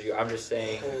heard you. I'm just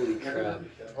saying. Holy crap.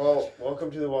 Well, welcome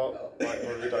to the wall.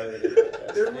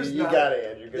 There was You not- got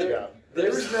it, Andrew. Good job. There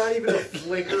was not even a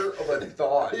flicker of a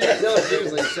thought. Yeah, no, There was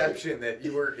seriously. a perception that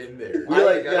you were in there.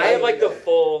 I have like the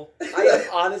full. I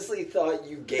honestly thought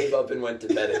you gave up and went to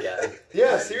bed again.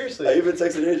 Yeah, seriously. I even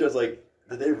texted Andrew, I was like,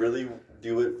 did they really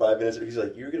do it 5 minutes? He's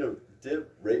like, you're going to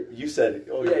dip right? You said,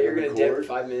 oh, Yeah, you're gonna record? dip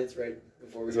 5 minutes right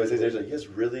before we. So I texted Andrew, like, you guys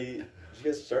really, did you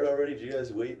guys start already? Did you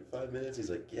guys wait 5 minutes? He's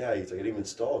like, yeah. He's like, I didn't even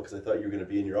stall because I thought you were going to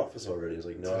be in your office already. I was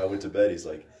like, no, I went to bed. He's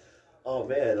like, oh,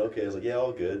 man, okay. I was like, yeah,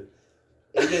 all good.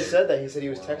 AJ said that. He said he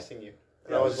was texting you.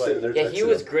 And I was like, sitting there Yeah, he texting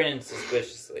was him. grinning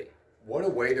suspiciously. What a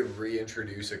way to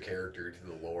reintroduce a character to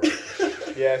the lore.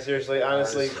 yeah, seriously,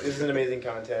 honestly, this is an amazing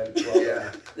content. Well,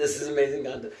 Yeah. This is amazing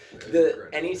content. Incredible.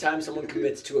 Anytime someone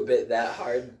commits to a bit that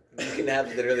hard, you can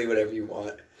have literally whatever you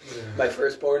want. My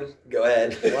firstborn. Go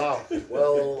ahead. Wow.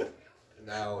 Well,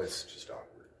 now it's just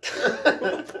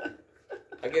awkward.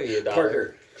 I'll give you $1.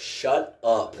 Parker, shut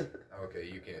up. Okay,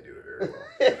 you can't do it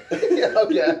very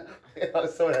well. Yeah.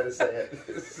 Someone had to say it.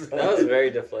 That was very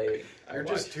deflating. You're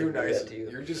just too nice.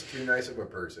 You're just too nice of a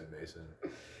person, Mason.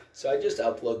 So I just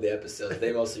upload the episodes.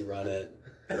 They mostly run it.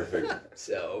 Perfect.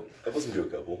 So I've listened to a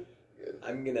couple.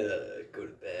 I'm gonna go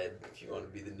to bed if you want to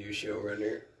be the new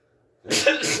showrunner.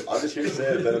 I'm just here to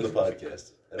say I've been on the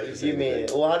podcast. I don't say You mean?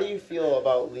 anything. Well, how do you feel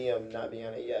about Liam not being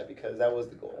on it yet? Because that was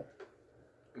the goal.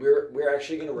 We're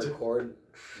actually gonna record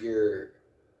your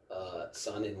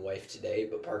son and wife today,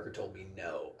 but Parker told me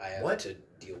no. I have to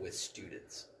deal with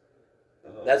students.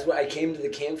 Oh. That's why I came to the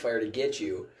campfire to get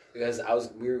you because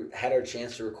had our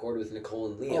chance to record with Nicole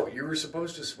and Liam. Oh, you were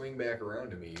supposed to swing back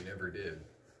around to me. You never did.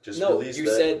 Just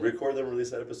record them, release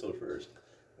that episode first.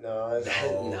 No,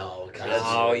 no,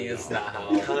 it's not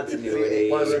how. Continuity.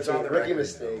 Well, it's on the rookie record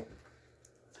mistake. now.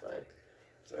 It's fine.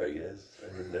 Sorry, guys.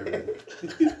 I never.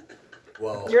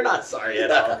 Well, You're not sorry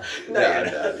at all.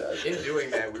 No. In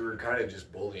doing that, we were kind of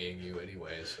just bullying you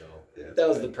anyway, so. Yeah. That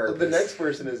was the purpose. The next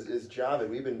person is Javid.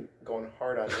 We've been going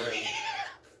hard on him.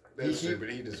 That's true, but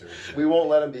he deserves it. We won't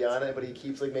let him be on it, but he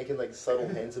keeps making subtle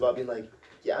hints about being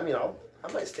yeah, I mean,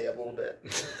 I might stay up a little bit.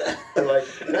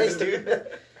 We're nice, dude.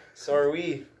 So are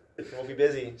we. We'll be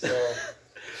busy. So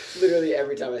literally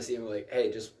every time I see him, I'm like,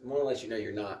 hey, just want to let you know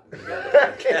you're not.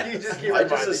 You just keep I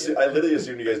literally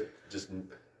assumed you guys just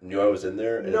knew I was in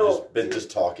there and had been just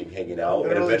talking, hanging out,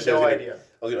 and eventually I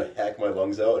was gonna hack my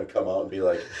lungs out and come out and be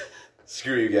like,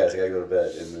 "Screw you guys, I gotta go to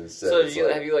bed." And then So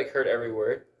have you heard every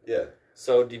word? Yeah.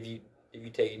 So have you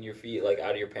taken your feet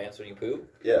out of your pants when you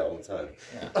poop? Yeah, all the time.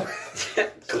 Yeah.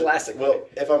 Classic. Well,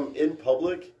 if I'm in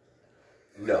public,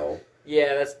 no.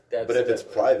 Yeah, that's. But if it's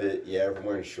private, yeah. If I'm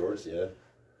wearing shorts, yeah.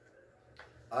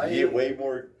 You get way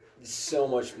more. So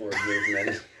much more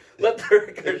movement. Let the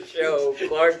record show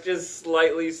Clark just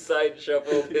slightly side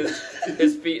shuffled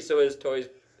his feet so his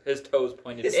toes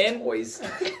pointed toys.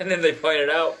 And then they pointed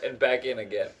out and back in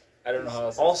again. I don't know how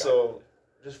else. Also,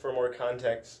 just for more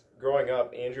context, growing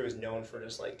up, Andrew was known for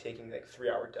just taking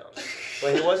 3-hour dumps.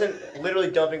 He wasn't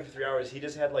literally dumping for 3 hours. He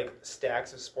just had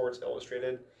stacks of Sports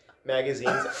Illustrated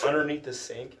magazines underneath the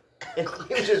sink. And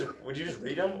would you just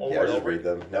read them over Yeah, I and just over? read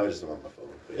them. Now I just am on my phone.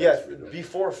 But Yeah, I just read them.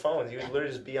 before phones, he would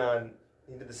literally just be on.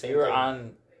 He did the same You were thing.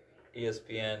 on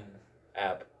ESPN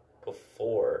app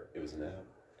before. It was an app.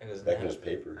 It was Back when it was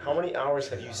paper. How many hours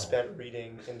have you spent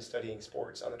reading and studying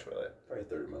sports on the toilet? Probably a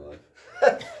third of my life.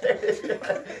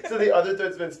 So the other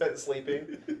third's been spent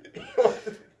sleeping.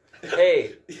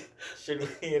 Hey, should we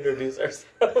introduce ourselves?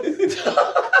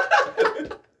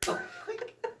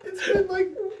 It's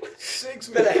been 6 It's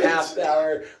been minutes. a half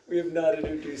hour. We have not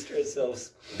introduced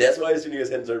ourselves. That's why I assumed you guys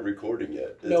hadn't started recording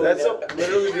yet. No, That's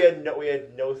literally we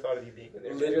had no thought of you being in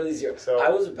there. Literally zero. So I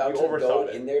was about you to go overthought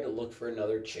it. in there to look for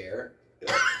another chair,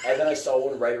 and then I saw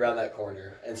one right around that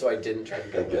corner, and so I didn't try to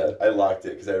go Thank in. God. I locked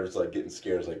it because I was getting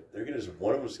scared. I was like, they're gonna just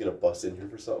one of them is gonna bust in here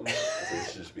for something. I was like,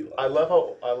 this should just be locked. I love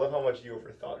how much you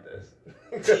overthought this.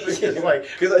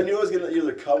 Because I knew I was gonna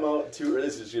either come out too early,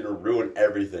 so it's gonna ruin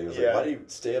everything. I was Yeah. like, why do you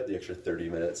stay up the extra 30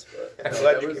 minutes? But I'm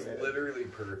glad That you was committed. literally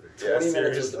perfect. Yeah, 20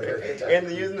 minutes was the seriously. perfect time.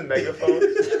 And using the megaphone.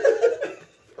 I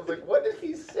was like, what did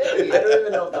he say? I don't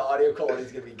even know if the audio quality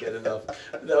is gonna be good enough.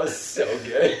 That was so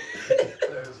good.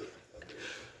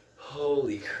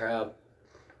 Holy crap!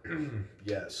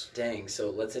 Yes. Dang. So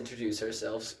let's introduce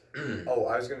ourselves. Oh,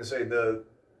 I was going to say the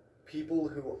people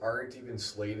who aren't even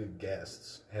slated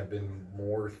guests have been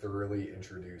more thoroughly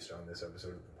introduced on this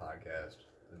episode of the podcast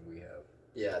than we have.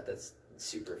 Yeah, that's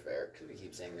super fair because we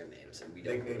keep saying their names and we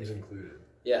don't. Nicknames really... included.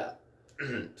 Yeah.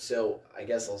 So I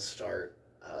guess I'll start.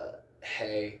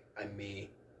 Hey, I'm me.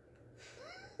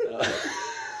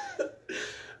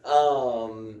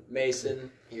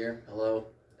 Mason here. Hello.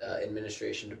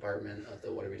 Administration department of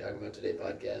the What Are We Talking About Today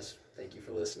podcast. Thank you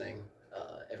for listening.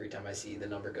 Every time I see the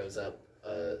number goes up,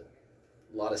 a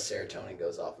lot of serotonin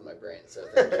goes off in my brain. So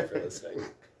thank you for listening.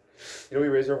 You know we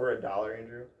raised over $1,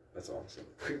 Andrew. that's awesome.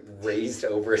 We raised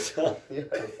over some Yeah.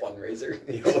 fundraiser.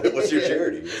 What's your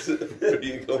charity? What are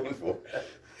you going for?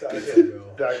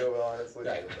 Taco Bell, honestly.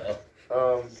 Taco Bell.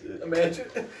 Imagine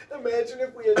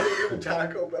if we had taken a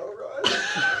Taco Bell run.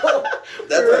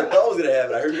 That's what I thought was gonna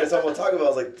happen. I heard you guys talking about Taco Bell. I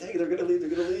was like, dang, they're gonna leave.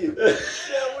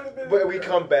 That would have been. But we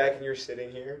come back and you're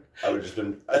sitting here. I would have just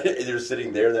been either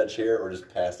sitting there in that chair or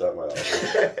just passed out in my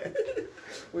office.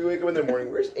 We wake up in the morning.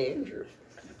 Where's Andrew?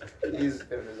 He's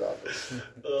in his office.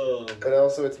 Oh. But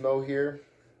also, it's Mo here,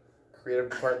 creative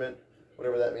department,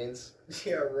 whatever that means.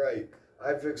 Yeah, right.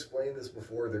 I've explained this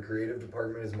before. The creative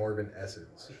department is more of an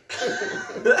essence.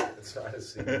 It's not a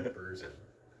single person.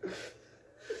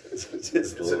 It's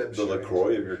the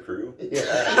LaCroix of your crew.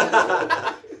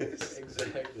 Yeah.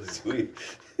 Exactly. Sweet.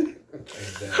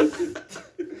 Exactly.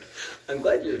 I'm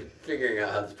glad you're figuring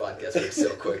out how this podcast works so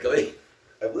quickly.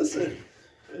 I've listened.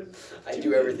 I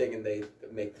do everything and they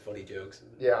make the funny jokes.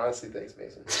 Yeah, honestly, thanks,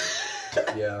 Mason.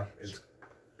 Yeah, it's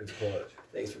clutch.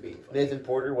 Thanks for being funny. Nathan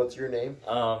Porter, what's your name?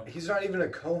 He's not even a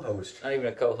co-host. Not even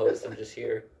a co-host. I'm just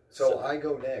here. So I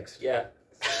go next. Yeah.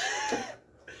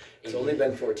 It's only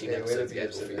been 14 episodes,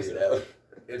 guys. We'll figure it out.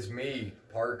 It's me,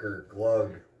 Parker,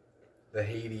 Glug, the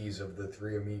Hades of the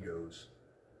three amigos.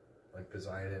 Like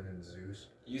Poseidon and Zeus.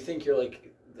 You think you're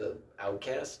like the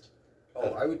outcast? Oh,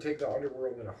 I would take the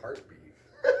underworld in a heartbeat.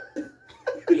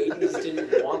 Hades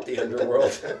didn't want the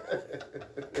underworld.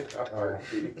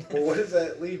 Well, what does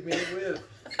that leave me with?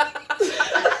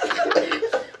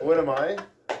 What am I?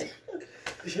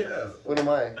 Yeah. What am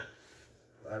I?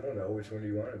 I don't know. Which one do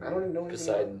you want to be? I don't even know.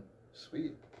 Poseidon.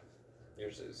 Sweet.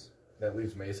 Yours is That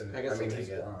leaves Mason. I guess I'll mean, take he's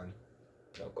it. blonde.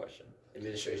 no question.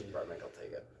 Administration department, I'll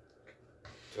take it.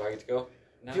 Do I get to go?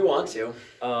 No. If you want to.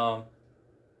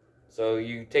 So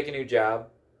you take a new job.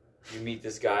 You meet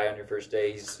this guy on your first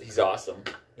day. He's awesome.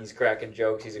 He's cracking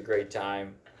jokes. He's a great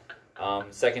time.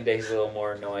 Second day, he's a little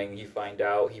more annoying. You find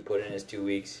out he put in his 2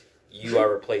 weeks. You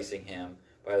are replacing him.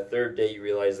 By the third day, you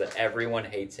realize that everyone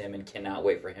hates him and cannot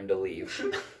wait for him to leave.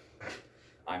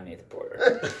 I'm Nathan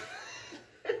Porter.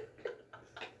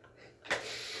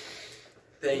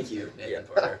 Thank you, Nathan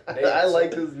Porter. I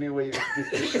like this new way you do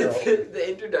the show. The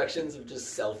introductions of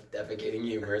just self-defecating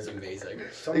humor is amazing.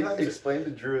 Sometimes Explain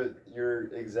to Drew your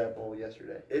example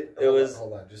yesterday. It was-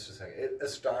 Hold on, just a second. It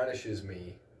astonishes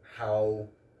me how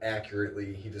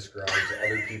accurately he describes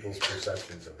other people's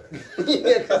perceptions of him.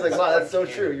 Yeah, because like, wow, that's so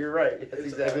true. You're right. That's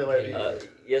exactly what I mean.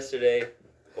 Yesterday,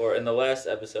 or in the last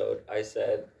episode, I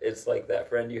said it's like that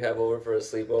friend you have over for a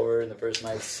sleepover, and the first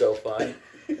night's so fun,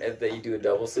 and that you do a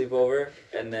double sleepover,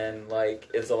 and then like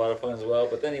it's a lot of fun as well.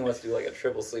 But then he wants to do like a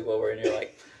triple sleepover, and you're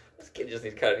like, this kid just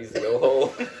needs to go home.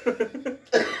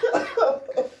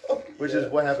 Which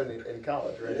is what happened in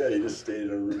college, right? Yeah, you just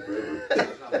stayed on route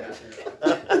forever.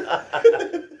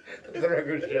 The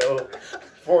record show.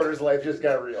 Porter's life just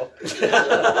got real.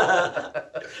 The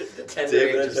tender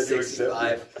David, age I of said you accept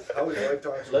 65. How is life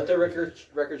talking? Let the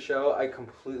record show. I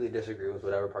completely disagree with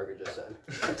whatever Parker just said.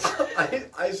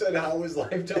 I said, how was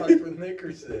life talked with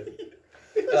Nickerson?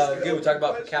 Good, we talked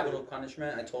about capital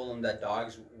punishment. I told him that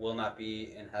dogs will not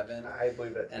be in heaven. I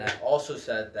believe that. And I also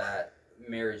said that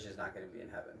marriage is not going to be in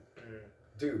heaven.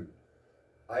 Dude,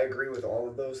 I agree with all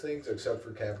of those things except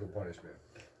for capital punishment.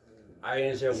 I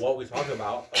didn't say what we talked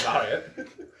about it.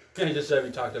 I just said we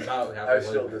talked about how I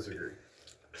still disagree.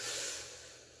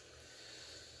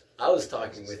 I was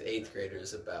talking with 8th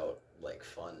graders about like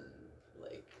fun,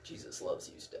 like Jesus loves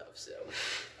you stuff. So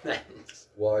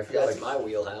Well, I feel that's like my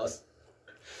wheelhouse.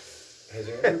 has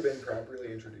Andrew been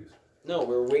properly introduced? No,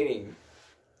 we're waiting.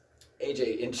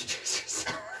 AJ, introduce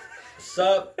yourself.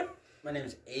 Sup? My name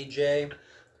is AJ.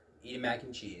 Eating mac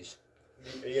and cheese.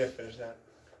 Are you gonna finish that?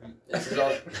 This is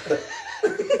all. Are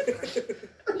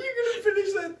you gonna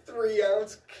finish that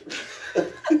 3-ounce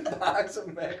box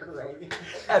of macaroni?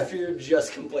 After you're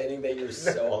just complaining that you're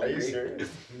so Are you hungry. serious?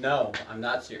 No, I'm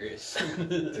not serious.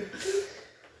 And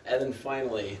then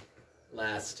finally,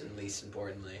 last and least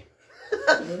importantly,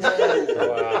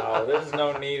 Wow, there's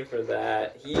no need for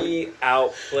that. He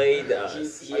outplayed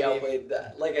us. he outweighed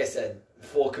that. Like I said,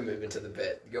 full commitment to the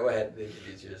bit. Go ahead and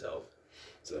introduce yourself.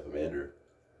 What's up, I'm Andrew?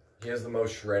 He has the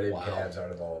most shredded Wow. calves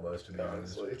out of all of us, to be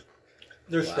honest. Honestly.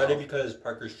 They're Wow. shredded because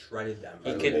Parker shredded them.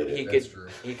 He I could made it, he that's could true.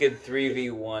 he could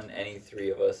 3v1 any three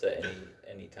of us at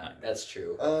any time. That's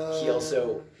true. He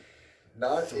also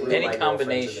Not threw Any my girlfriend to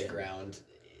combination. the ground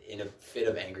in a fit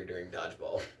of anger during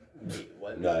dodgeball.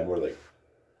 what? No, I'm more like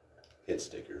hit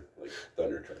sticker, like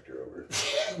thunder trucked her over.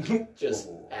 Just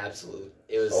absolute.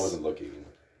 It was. I wasn't looking and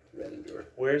ran into her.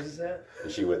 Where is this at?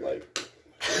 And she went like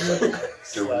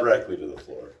directly to the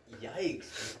floor.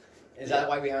 Yikes. Is that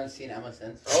why we haven't seen Emma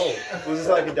since? Oh, was this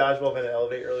like a dodgeball event at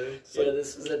Elevate earlier? Yeah,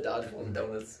 this was a dodgeball and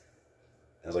donuts.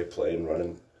 I was like playing,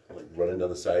 running down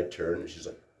the side turn, and she's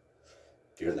like,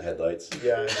 deer in the headlights.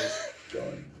 Yeah.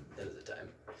 Gone. That was the time.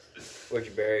 Where'd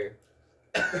you bury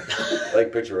her?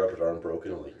 Like picture her up, her arm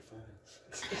broken. I'm like,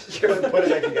 you're fine. Put it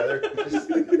back together. Just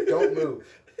don't move.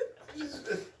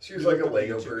 She was like a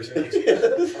Lego person.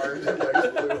 Arms and legs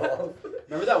flew off.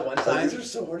 Remember that one Oh, time? these are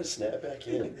so hard to snap back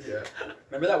in. Yeah.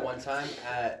 Remember that one time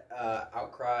at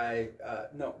Outcry?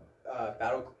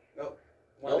 Battle. Oh,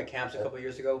 one of the camps a couple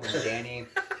years ago when Danny.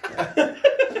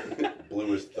 Blew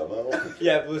blew his thumb out.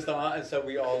 Yeah, blew his thumb out, and so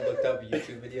we all looked up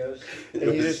YouTube videos.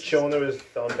 And he's just chilling there with his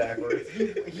thumb backwards.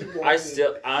 I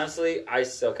still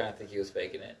kind of think he was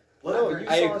faking it.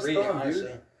 I agree,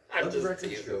 honestly. Let the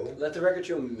record show. Let the record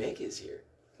show Mick is here.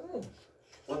 Oh.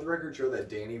 Let the record show that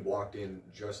Danny walked in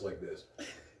just like this.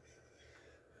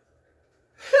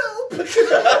 Help!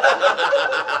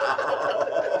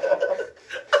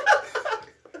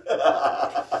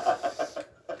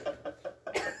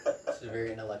 It's a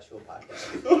very intellectual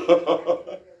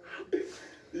podcast.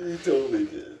 He totally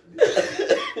did.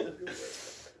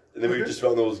 And then we just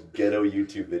found those ghetto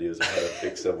YouTube videos of how to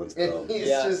fix someone's thumb. He's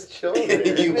just chilling.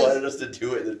 And he wanted us to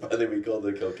do it, and then finally we called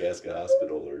the Kokaska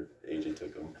Hospital, or agent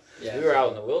took him. Yeah, we were out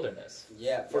in the wilderness.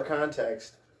 Yeah. For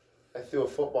context, I threw a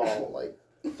football like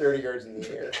 30 yards in the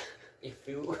air. You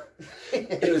flew?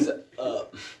 It was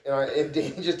up. And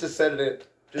Danny just decided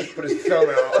to just put his thumb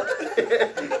out.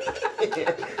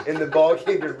 And the ball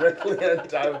came directly on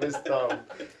top of his thumb.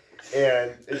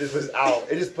 And it just was out.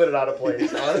 It just put it out of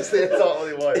place. Honestly, that's all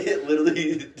it was. It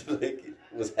literally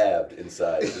was halved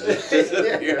inside. It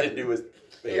disappeared into his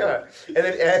face. Yeah. And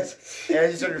then as he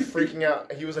started freaking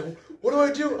out, he was like, "What do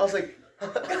I do?" I was like,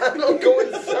 "I don't go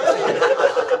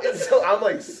inside." And so I'm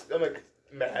like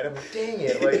mad. I'm like, "Dang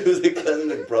it!" Like it was a cousin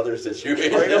and brother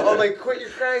situation. I know. I'm like, "Quit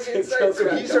your crying inside."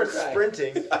 So he starts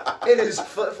sprinting, and his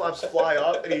flip flops fly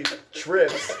off, and he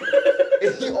trips,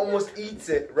 and he almost eats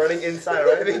it running inside. I'm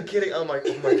not even kidding. I'm like,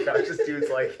 "Oh my gosh, this dude's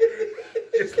like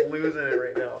just losing it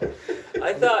right now."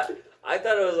 I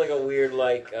thought it was like a weird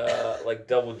like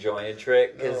double jointed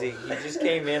trick because he just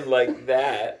came in like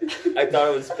that. I thought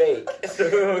it was fake.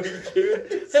 So he came,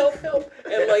 help,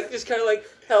 and like just kind of like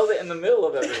held it in the middle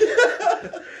of everything.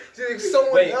 Dude,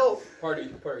 someone help! Party,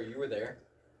 you were there.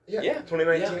 Yeah.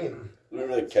 2019. Yeah.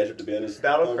 Remember like Ketchup to be on his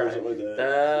Battle Cry. or something like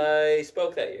that? I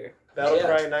spoke that year. Battle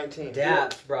Cry 19.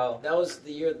 Daps, bro. That was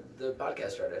the year the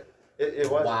podcast started. It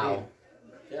was. Wow. Indeed.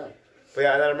 Yeah. But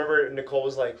yeah, and I remember Nicole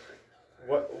was like,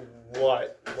 What are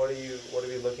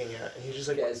we looking at?" And he's just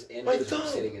like, guys, Andrew was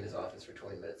sitting in his office for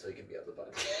 20 minutes so he could be on the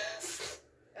podcast.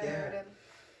 I heard him.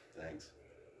 Thanks.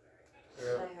 I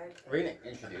heard him. We're gonna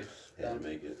introduce Had to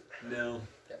make it. No.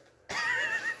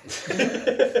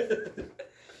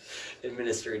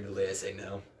 Administratively, I say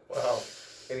no. Wow.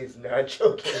 And he's not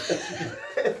joking.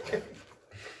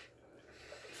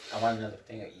 I want another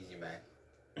thing of Easy Mac.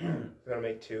 You wanna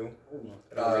make 2?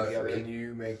 Can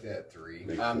you make that 3?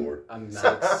 Make 4. I'm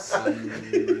not.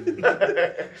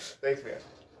 Thanks, man.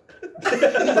 No,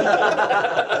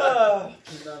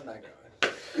 I'm not going.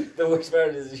 The worst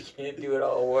part is you can't do it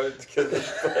all at once because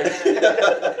it's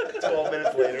like 12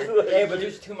 minutes later. Hey, but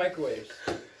there's 2 microwaves.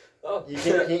 Oh, You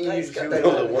can't Nice, use got 2. that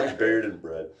No, the one's buried in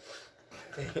bread.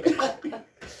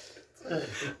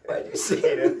 Why do you say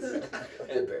it?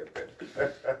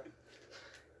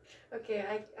 Okay,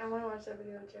 I want to watch that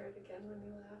video of Jared again when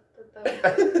you laughed at that.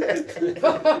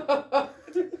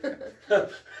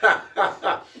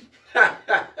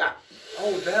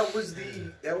 Oh, that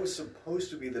was supposed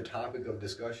to be the topic of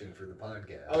discussion for the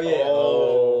podcast. Oh yeah.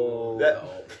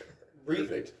 Oh.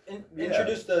 Perfect.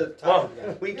 Introduce the Wow, topic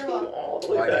again. we came all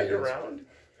the way back around.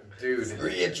 Dude,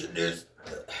 Reintroduce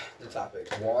the topic.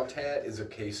 WAWTAT is a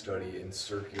case study in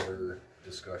circular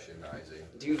discussionizing.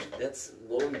 Dude, that's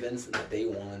what we've been since day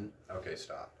one. Okay,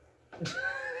 stop.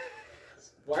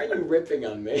 Why are you ripping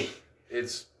on me?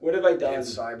 What have I done?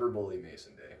 It's Cyberbully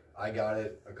Mason Day. I got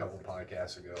it a couple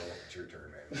podcasts ago. It's your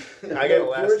turn, man. I got it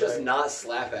last You were just night. not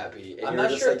slap happy. And I'm you were not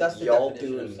just sure like, if that's the y'all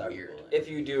definition doing of weird. cyberbullying. if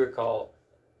you do recall,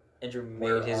 Andrew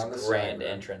We're made his on the grand cyber.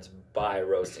 entrance by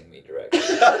roasting me directly.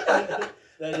 That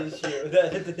is true.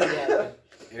 That did happen.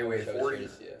 Anyway, That was 40,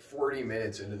 yours, yeah. 40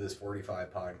 minutes into this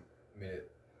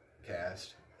 45-minute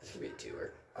cast, This could be a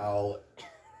tour.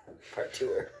 Part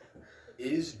tour.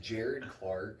 Is Jared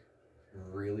Clark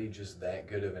really just that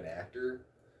good of an actor?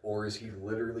 Or is he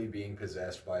literally being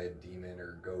possessed by a demon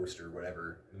or ghost or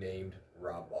whatever named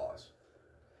Rob Boss?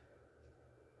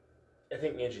 I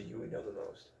think, Angie, you would know the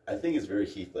most. I think it's very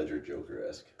Heath Ledger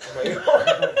Joker-esque. Oh my God.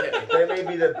 That may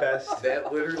be the best.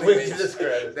 That literally way to makes,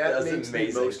 describe it. that That's makes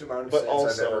amazing. the most amount of But sense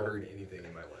also- I've ever heard anything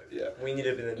in my life. Yeah. We need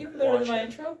to be You the learned watch my it.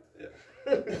 intro?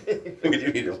 We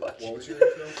do need to watch. What was your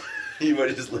intro? You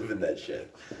might just live in that shed.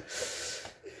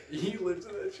 He lives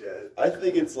in that shed. I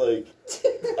think it's like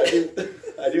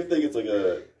I do think it's like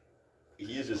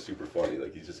he is just super funny.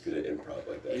 Like he's just good at improv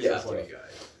like that. He's Yeah. a funny guy.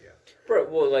 Yeah. Bro,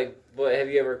 well, but have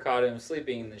you ever caught him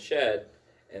sleeping in the shed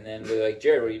and then be like,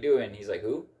 Jared, what are you doing? He's like,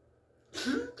 who?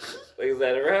 Like, has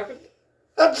that ever happened?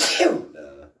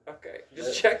 Okay,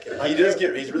 just checking.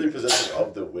 He's really possessive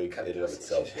of the wig in and of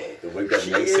itself. Though. The wig that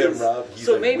makes him Rob. He's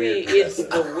So like maybe weird it's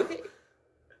possessive. the wig.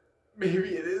 Maybe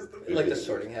it is the Like the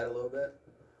sorting hat a little bit.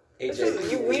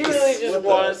 AJ, We really just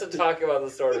want us to talk about the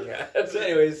sorting hat. So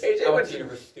anyways, AJ I went went to- to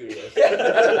Universal Studios.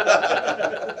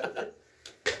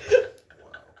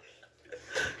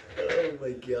 Oh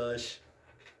my gosh.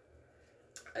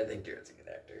 I think Jared's a good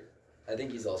actor. I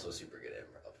think he's also super good at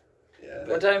improv. Yeah.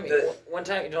 One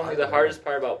time, you told me the hardest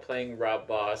part about playing Rob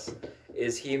Boss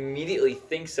is he immediately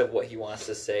thinks of what he wants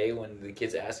to say when the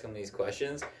kids ask him these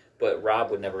questions, but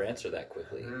Rob would never answer that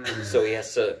quickly. So he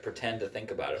has to pretend to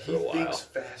think about it for He a while. thinks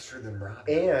faster than Rob.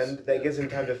 And that gives him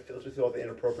time to filter through all the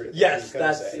inappropriate things Yes, he's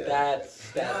gonna say.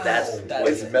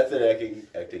 It's method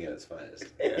acting at its finest.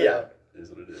 Yeah. It is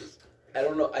what it is. I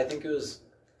don't know. I think it was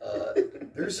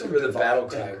There's some for the divine battle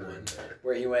cry thinker one in there.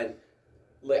 where he went.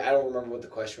 Like I don't remember what the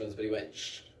question was, but he went.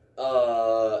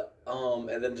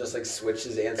 And then just like switched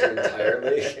his answer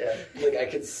entirely. Like I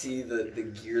could see the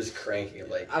gears cranking.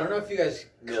 Like I don't know if you guys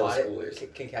middle caught schoolers.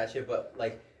 it, can catch it, but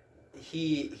like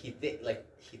he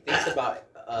thinks about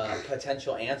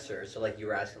potential answers. So like you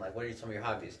were asking like, what are some of your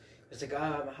hobbies? It's like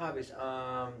my hobbies.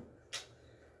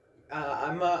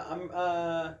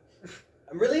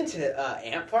 I'm really into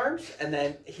ant farms, and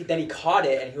then he caught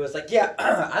it, and he was like, "Yeah,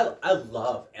 I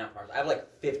love ant farms. I have like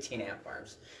 15 ant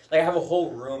farms. Like I have a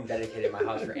whole room dedicated in my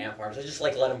house for ant farms. I just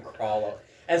like let him crawl up."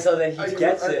 And so then he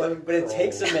gets it, but it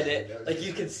takes a minute. Like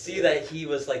you can see that he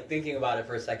was like thinking about it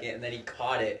for a second, and then he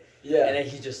caught it. Yeah. And then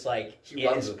he just like He in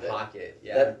runs his with it. pocket.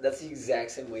 Yeah. That's the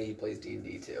exact same way he plays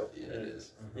D&D too. Yeah, it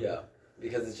is. Yeah,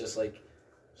 because it's just like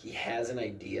he has an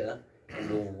idea and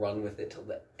will run with it till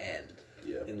the end.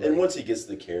 Yeah. And, And like- once he gets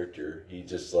the character, he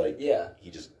just like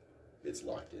it's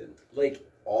locked in. Like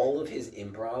all of his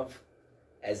improv,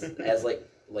 as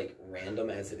like random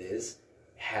as it is,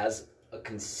 has a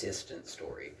consistent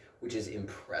story, which is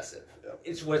impressive.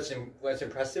 It's what's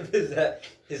impressive is that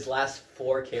his last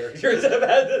 4 characters have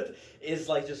had is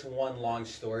like just one long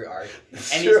story arc, and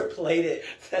true. he's played it.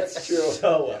 That's true.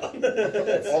 So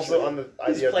well. Also on the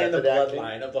he's idea of playing the method acting.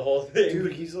 bloodline of the whole thing.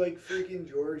 Dude, he's like freaking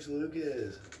George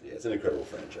Lucas. Yeah, it's an incredible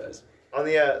franchise. On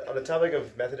the topic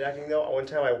of method acting though, one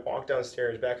time I walked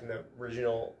downstairs back in the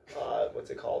original what's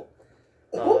it called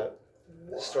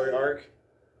story arc,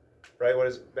 right? What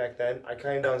is back then? I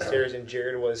came downstairs and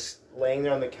Jared was laying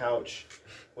there on the couch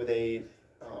with a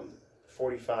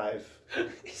 45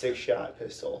 6-shot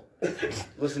pistol,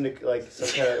 listening to like some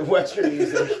kind of Western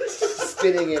music,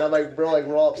 spinning it. I'm like, bro, like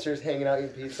we're all upstairs hanging out eating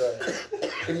pizza,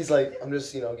 and he's like, I'm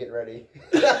just getting ready.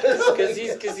 Because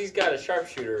he's got a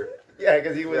sharpshooter. Yeah,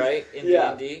 because he was right in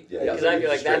Yeah. D&D. Yeah, Because he's I a feel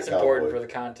like that's straight important cowboy. for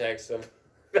the context of.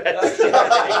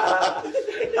 Yeah,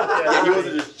 he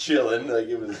wasn't just chilling. Like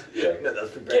it was. Yeah. No,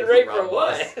 that's Get ready for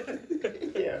what?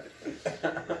 Yeah,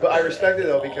 but I respect it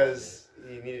though because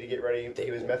he needed to get ready.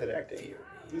 He was method acting.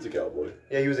 He's a cowboy.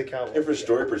 Yeah, he was a cowboy. And from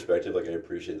story perspective, like I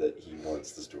appreciate that he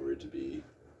wants the story to be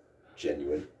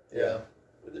genuine Yeah.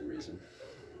 within reason.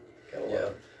 Yeah.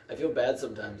 I feel bad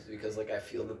sometimes because like I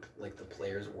feel the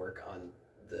players work on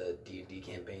the D&D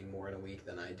campaign more in a week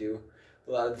than I do.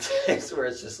 A lot of times where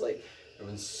it's just like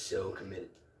everyone's so committed.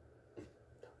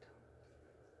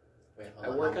 Wait, I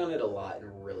work on it a lot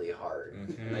and really hard.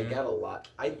 And I got a lot.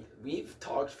 We've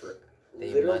talked for They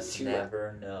literally must 2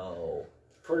 never know.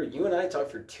 You and I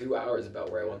talked for 2 hours about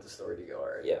where I want the story to go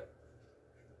already. Yeah.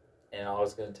 And all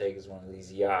it's going to take is one of these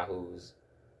yahoos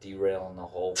derailing the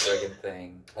whole friggin'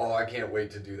 thing. Oh, I can't wait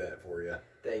to do that for you.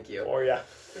 Thank you. Or yeah.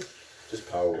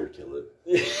 Just power word kill it.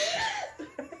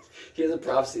 He has a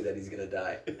prophecy that he's gonna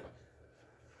die.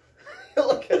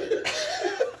 Look at it.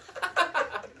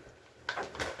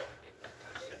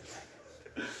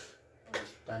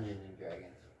 Dungeons and Dragons.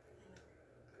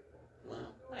 Wow.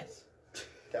 Nice.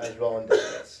 Dodgeball and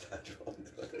donuts.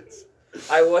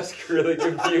 I was really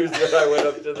confused when I went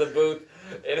up to the booth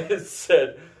and it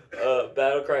said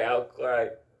Battlecry Outcry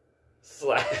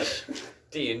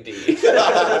 / D&D.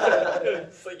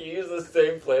 It's like you use the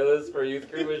same playlist for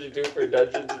Youth Group as you do for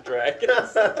Dungeons and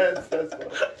Dragons. that's funny.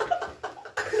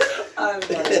 I'm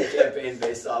running a campaign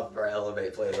based off of our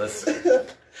Elevate playlist.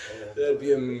 That'd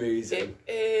be amazing.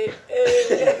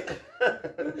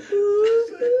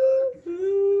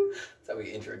 That's how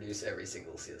we introduce every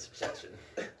single session.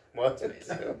 What? It's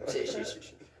amazing.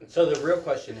 So the real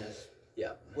question is,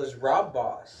 Yeah. was Rob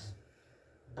Boss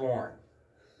born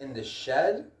in the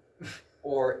shed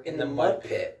or in the mud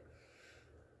pit?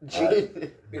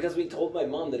 Because we told my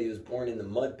mom that he was born in the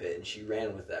mud pit, and she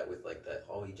ran with that, with like that.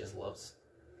 Oh, he just loves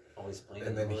always playing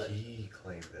And in then the mud. he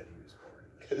claimed that he was born.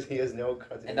 Because he has no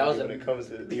continuity And that was when it comes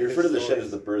to. You refer to the shed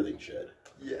as the birthing shed.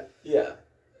 Yeah. Yeah.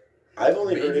 I've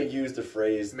only heard it use the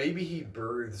phrase. Maybe he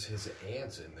births his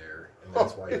ants in there, and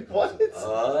that's why he What? calls it.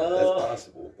 That's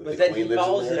possible. But then he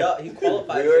follows it up. He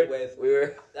qualifies it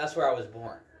with. That's where I was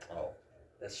born. Oh,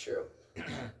 That's true.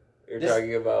 You're This-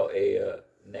 talking about a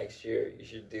next year. You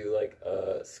should do like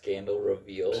a scandal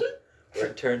reveal where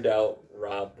it turned out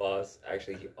Rob Boss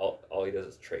actually all he does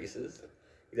is traces.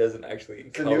 He doesn't actually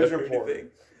It's a color news report. anything.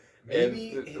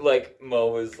 maybe And like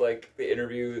Mo was like the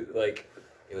interview like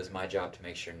it was my job to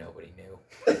make sure nobody knew.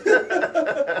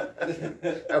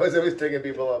 I was always taking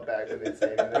people up back when they'd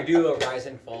say We anything. do a rise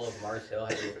and fall of Mars Hill.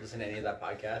 Have you listened to any of that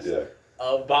podcast? Yeah.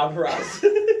 Of Bob Ross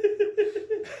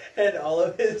and all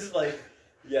of his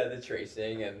the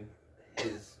tracing and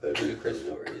his ludicrous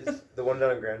stories. The one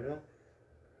down in Granville?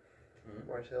 Hmm?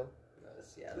 Mars Hill?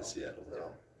 Seattle. The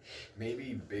Seattle.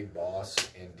 maybe Big Boss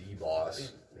and D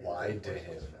Boss lied to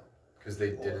him because they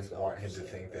didn't want him to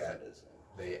think that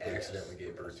they accidentally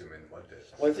gave birth to him in Mud Pit.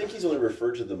 Well, I think he's only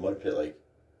referred to the mud pit like.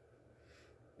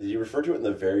 Did he refer to it in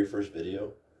the very first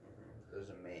video? It was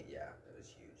amazing. Yeah, it was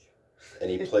huge. And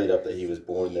he played up that he was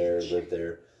born there, lived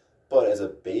there. But as a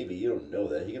baby, you don't know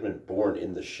that. He could have been born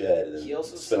in the shed and He then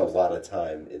also spent a lot of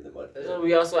time in the mud pit.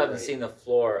 We also haven't seen the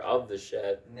floor of the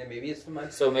shed. Yeah, maybe it's the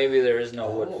mud. So maybe there is no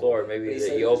wood floor. Maybe But he that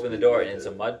said you it was open the door and it's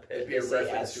a mud It'd pit. be a They say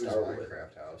reference at to his Starwood.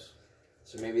 Minecraft house.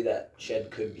 So maybe that shed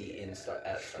could be at Starwood.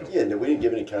 Yeah, no, we didn't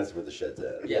give any concept where the shed's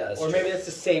at. Yeah, that's Or true. maybe it's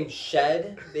the same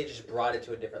shed. They just brought it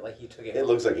to a different. Like he took it. It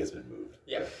looks like it's been moved.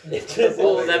 Yeah.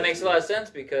 Well, that makes a lot of sense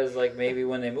because like maybe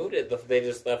when they moved it, they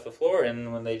just left the floor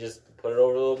and when they just put it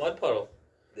over the little mud puddle.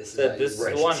 This Said is this is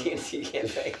how the you one. run a TNT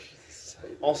campaign.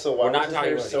 Also, why We're not was his talking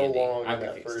hair about so D&D. long I'm in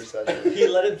that confused. first session? He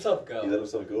let himself He go. let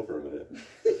himself go for a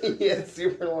minute. He had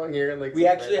super long hair and like. We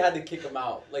actually had to kick him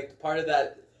out. Like part of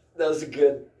that. That was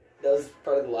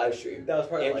part of the live stream. That was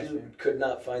part of the live Andrew stream. could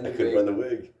not find I the couldn't wig. run the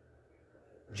wig.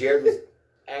 Jared was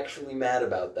actually mad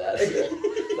about that.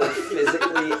 Like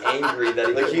physically angry that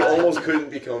he Like could he not- almost couldn't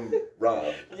become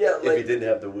Rob Yeah, if he like didn't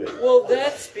have the wig. Well,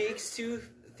 that speaks to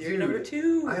theory number Dude,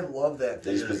 2. I love that.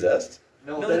 That he's theory. possessed?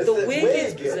 No, the wig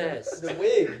is possessed. The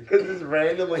wig. Because just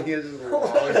randomly he has just long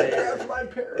hair. That's my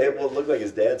parent. It will look like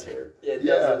his dad's hair. Yeah, it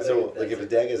Yeah, does So, look like, if his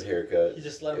dad gets a haircut, He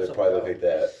just it let would himself probably go. look like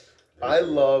that. I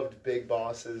loved Big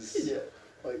Boss's. Yeah.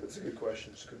 Like, that's a good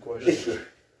question. It's a good question.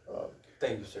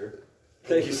 Thank you, sir.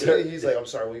 Thank you, sir. He's like, I'm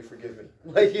sorry, will you forgive me?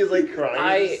 Like, he's like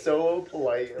crying. He's so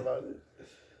polite about it.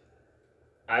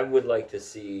 I would like to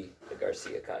see the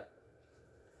Garcia cut.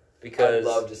 I'd Because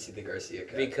love to see the Garcia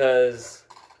cut. because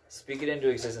speak it into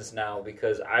existence now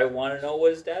because I want to know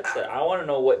what his dad said. I want to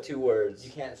know what 2 words.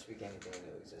 You can't speak anything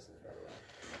into existence, by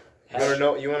the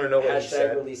way. You want to know what he Hashtag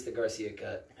said? release the Garcia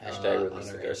cut. Hashtag release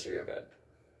on the our Garcia Instagram. cut.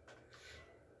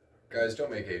 Guys,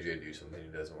 don't make AJ do something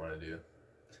he doesn't want to do.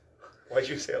 Why'd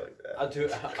you say it like that? I'll do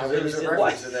it. I'll Because it was release a it.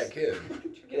 reference to that kid.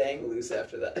 Did you get hang loose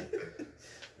after that?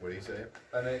 What do you say?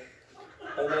 I mean,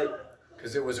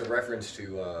 Because it was a reference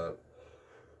to,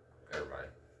 never mind.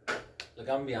 Look,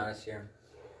 I'm gonna be honest here.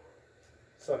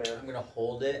 so man, I'm gonna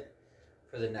hold it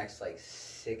for the next like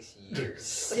 6 years.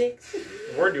 6.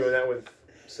 we're doing that with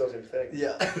Still Same Thing.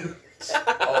 Yeah.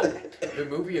 Oh, the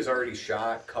movie is already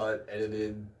shot, cut,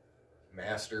 edited,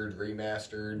 mastered,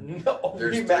 remastered. No.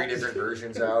 There's 3 different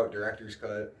versions out, director's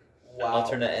cut. Wow.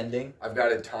 Alternate ending. I've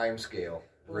got a time scale,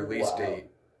 release Wow. date,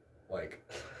 like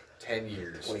 10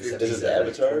 years. 27. This is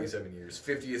Avatar? 27 years.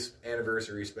 50th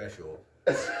anniversary special.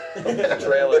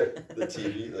 Trailer. The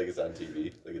TV, like it's on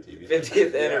TV, like a TV.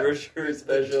 50th anniversary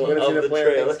special We're gonna see of the the plan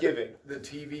trailer. Thanksgiving. The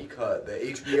TV cut, the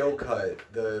HBO cut,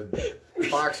 the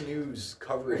Fox News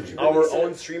coverage. Our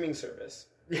own streaming service.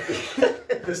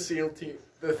 The SEAL team.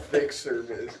 The thick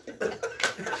service.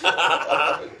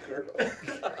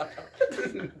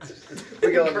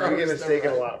 We get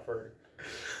mistaken a lot for.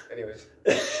 Anyways,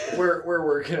 We're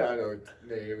working on a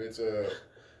name. It's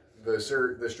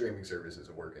the streaming service is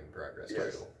a work in progress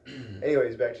Yes. title.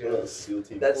 anyways, back to you. SEAL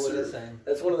team. That's What is it saying?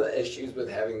 That's one of the issues with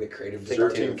having the creative Thick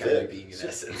director team kind of thick. being in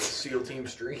essence. SEAL Team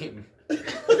Stream.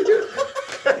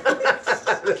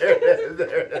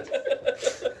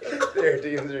 There,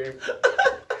 Team Dream.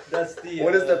 That's the.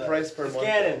 What is the price per month?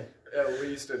 Scanning. At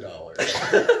least $1.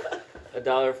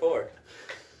 $1.04.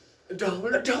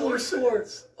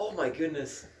 $1.04. Oh my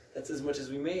goodness. That's as much as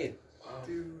we made.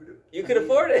 Dude. You could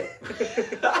afford it.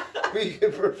 We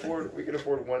could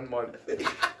afford 1 month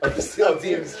of Still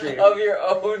Team Stream. Of your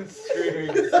own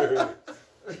streaming service.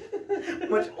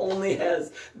 Which only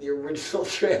has the original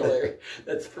trailer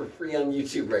that's for free on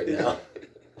YouTube right now.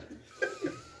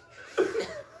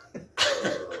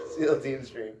 Still Team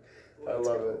Stream. I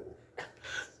love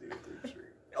it.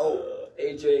 Oh,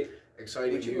 AJ,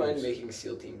 Exciting would you news. mind making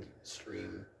SEAL Team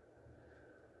Stream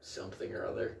something or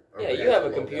other. Yeah, you have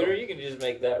a computer. You can just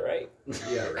make that, right?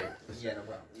 Yeah, right. Yeah, no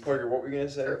problem. Parker, what were you gonna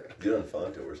say? Get on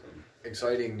Fonto or something.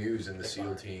 Exciting news in the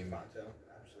SEAL team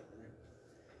Absolutely.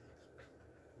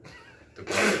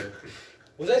 department.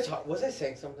 Was I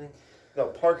saying something? No,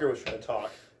 Parker was trying to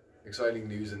talk. Exciting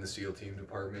news in the SEAL team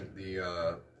department.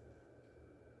 The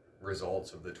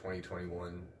results of the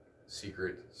 2021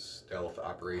 Secret Stealth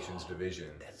Operations Division.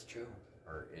 That's true.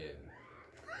 Are in.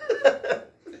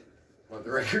 Well, the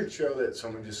records show that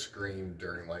someone just screamed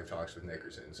during live talks with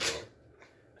Nickerson, so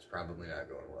it's probably not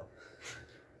going well.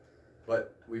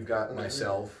 But we've got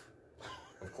myself,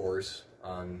 of course,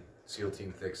 on SEAL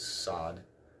Team Thick Sod,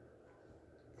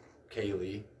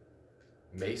 Kaylee,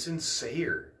 Mason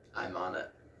Sayer. I'm on it.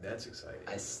 That's exciting.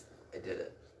 I did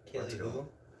it. Let's go.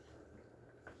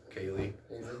 Kaylee.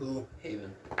 Who?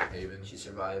 Haven. Haven. She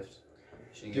survived.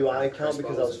 She didn't Do get I fired. count Her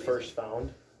because spell I was amazing. first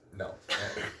found? No.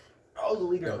 Oh, the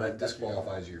leader. No, that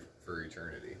disqualifies you for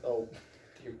eternity. Oh,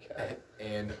 dear God.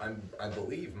 And I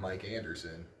believe Mike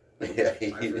Anderson. Yeah, he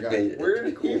I forgot. made it. Where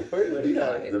did he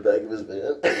die? In the back of his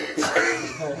van.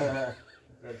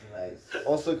 That's nice.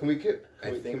 Also, can we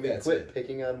I think can we that's quit it.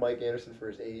 picking on Mike Anderson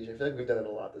for his age? I feel like we've done it a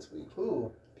lot this week.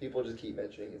 Who? People just keep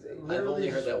mentioning his age. I've only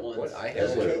heard that once. What I That's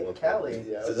have. what it was. Callie. Yeah,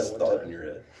 it It's was just that a one thought time. in your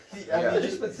head. Have you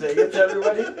just been saying it to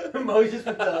everybody? Mo's just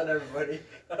been telling everybody.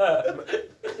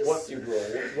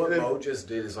 What Mo just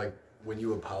did is like when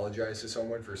you apologize to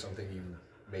someone for something you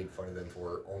made fun of them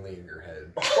for only in your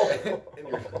head. And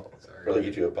you're, sorry. Or like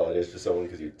if you apologize to someone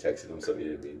because you texted them something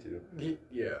you didn't mean to.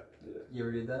 Yeah. You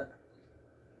ever did that?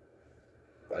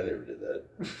 I never did that.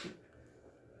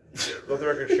 Let the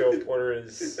record show Porter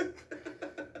is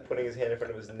putting his hand in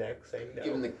front of his neck, saying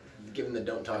no. Given the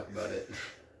don't talk about it,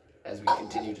 as we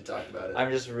continue to talk about it.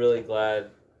 I'm just really glad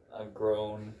I've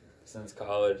grown since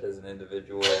college as an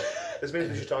individual. This means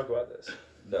we should talk about this.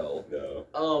 No.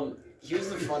 No. Here's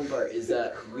the fun part: is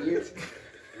that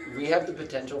we have the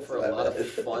potential for a lot of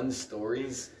fun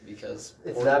stories because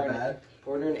It's that bad.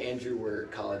 Porter and Andrew were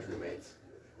college roommates.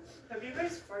 Have you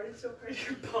guys farted so hard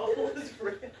your bowel is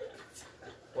ripped?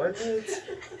 What?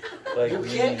 Like, You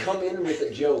can't come in with a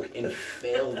joke and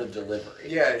fail the delivery.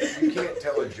 Yeah, you can't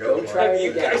tell a joke. Don't try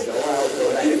it again. Go out,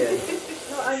 go back in.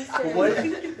 No, I'm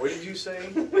serious. What did you say?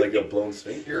 Like a blown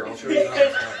sphincter? Here, I'll show you how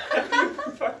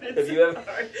it's done. Have you ever?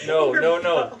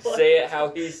 No. Say it how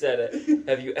he said it.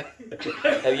 Have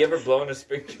you ever blown a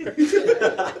sphincter?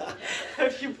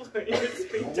 Have you blown your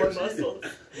sphincter muscles?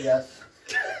 Yes.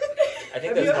 I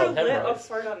think Have that's you called ever lit a hemorrhoids.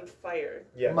 fart on fire?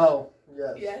 Yeah. Mo.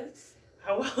 Yes. Yes.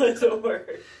 How well does it work?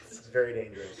 It's very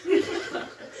dangerous.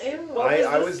 Ew.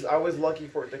 I was lucky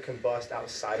for it to combust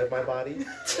outside of my body,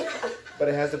 but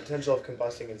it has the potential of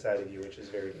combusting inside of you, which is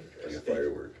very Like dangerous. a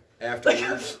firework.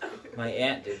 Afterwards, My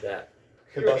aunt did that.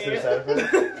 Combust inside of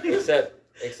her? Except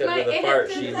My with a aunt fart,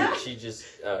 did that? she just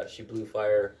she blew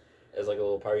fire as like a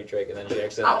little party trick, and then she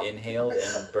accidentally inhaled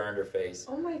and burned her face.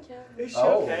 Oh my god. Is she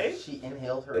Oh, okay? she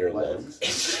inhaled her In her blood. lungs.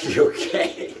 Is she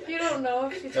okay? You don't know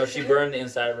if she's No, she burned the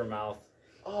inside of her mouth,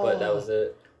 but that was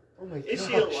it. Oh my god. Is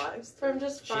she alive? from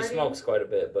just She farting. smokes quite a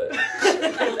bit, but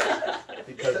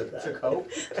Because of that. To cope?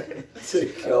 it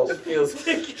feels.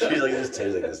 She's like, this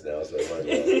tastes like this now, so I might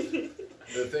as well.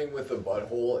 the thing with the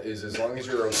butthole is as long as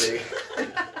you're okay.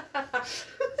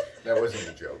 That wasn't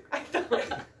a joke.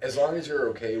 As long as you're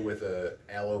okay with a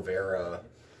aloe vera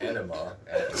enema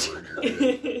afterward, you're good.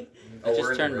 It we're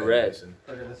just in turned the red. Mason.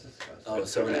 Okay, this is Oh,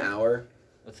 so an hour?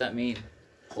 What's that mean?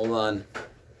 Hold on.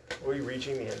 Are we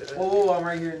reaching the end of it? Whoa, I'm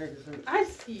right here, Nickerson. I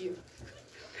see you.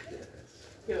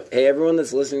 Hey, everyone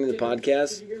that's listening to the Did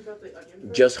podcast, you hear about the onion?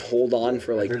 just hold on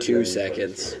for like 2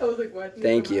 seconds. I was like, what?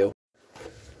 Thank you.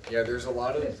 Yeah, there's a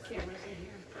lot of. There's cameras in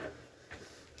here.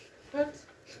 What?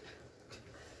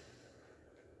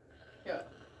 Yeah.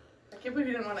 I can't believe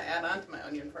you didn't want to add on to my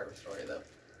onion fart story, though.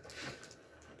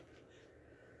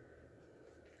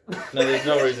 No, there's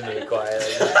no reason to be quiet.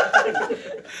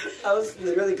 I was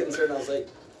literally concerned. I was like,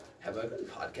 have I been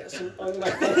podcasting all my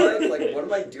whole life? Like, what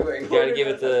am I doing? You gotta give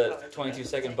it the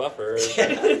 22-second buffer.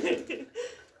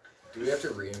 Do we have to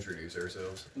reintroduce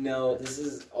ourselves? No, this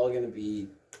is all going to be,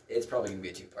 it's probably going to be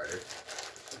a two-parter.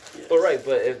 Well, right,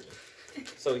 but if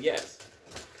so, yes.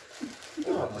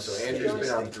 Oh, so Andrew's been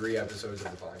on 3 episodes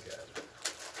of the podcast.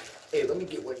 Hey, let me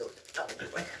get one out of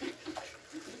the way.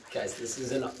 Guys, this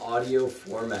is an audio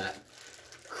format.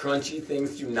 Crunchy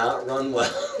things do not run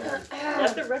well.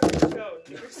 Let the record show.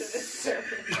 Nickerson is there.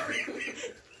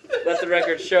 Let the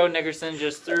record show Nickerson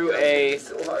just threw a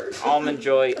almond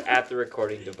joy at the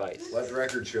recording device. Let the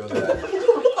record show that.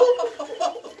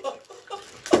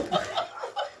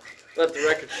 Let the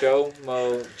record show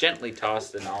Mo gently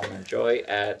tossed an almond joy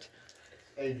at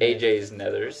AJ's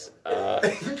nethers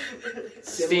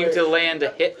seemed to land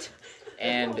a hit,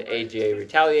 and AJ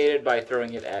retaliated by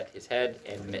throwing it at his head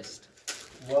and missed.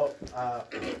 Well, yeah,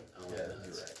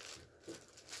 that's right.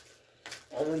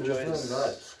 Almond Joys.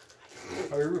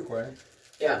 Are we recording?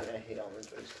 Yeah. I hate Almond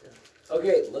Joys too.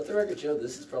 Okay, let the record show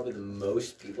this is probably the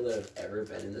most people that have ever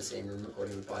been in the same room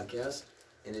recording the podcast,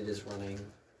 and it is running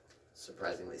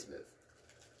surprisingly smooth.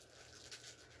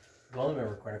 We've only been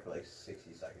recording for like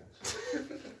 60 seconds.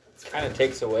 It kind of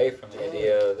takes away from the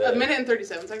idea that... A minute and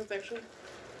 37 seconds, actually.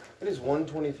 It is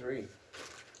 1:23.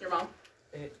 Your mom?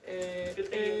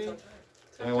 Somebody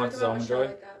wants his Almond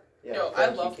Joy? Yeah, Yo, I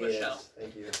thank love you, Michelle. Cadence.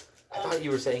 Thank you. I thought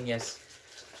you were saying yes.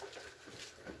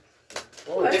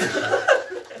 Oh,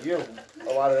 you have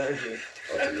a lot of energy.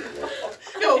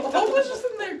 Yo, Hope was just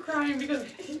in there crying because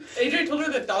AJ told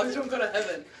her that dogs don't go to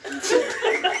heaven.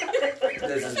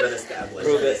 This has been established.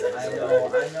 Prove it.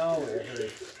 I know.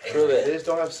 Prove it. They just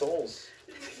don't have souls.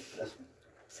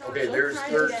 Okay, there's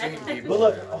 13 people. But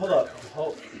look, hold up.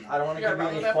 I don't want to You got give you a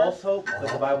any problem with that false hope,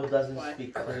 but the Bible doesn't Why?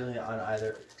 speak clearly on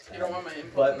either. You don't want my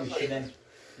input. But on we the shouldn't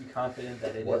be confident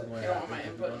that it What? is going You to don't want my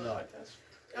happen. input We on don't the know. podcast.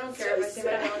 I don't care if I see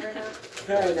my dog or not.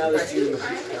 Alright, now there's two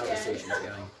conversations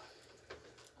going.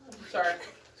 Sorry.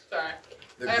 Oh,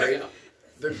 The, I gotta great, go.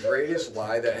 the greatest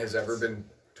lie that has ever been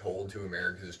told to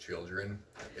America's children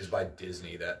is by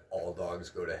Disney that all dogs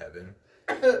go to heaven.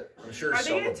 I'm sure Are they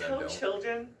some gonna of them tell don't.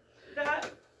 children that?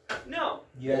 No.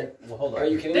 Yeah, well, hold on. Are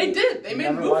you kidding They me? did. They You made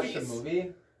never movies. watched the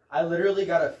movie? I literally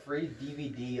got a free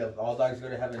DVD of All Dogs Go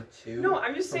to Heaven 2. No,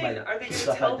 I'm just from saying, my are they gonna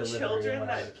stuff I tell delivered children when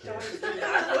I was a that kid. dogs do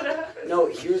not go to heaven? No,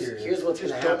 here's what's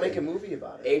Just gonna don't happen. make a movie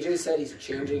about it. AJ said he's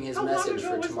changing his How long message ago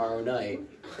for was- tomorrow night.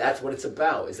 That's what it's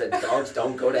about, is that dogs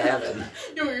don't go to heaven.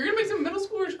 Yo, you're gonna make some middle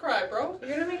schoolers cry, bro. You're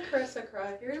gonna make Carissa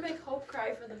cry. You're gonna make Hope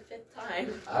cry for the 5th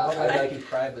time. I'd like to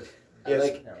cry, but I'd Yes,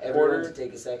 like no. everyone Porter to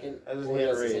take a second. has his Porter hand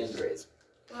has his raised. hand raised.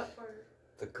 What for?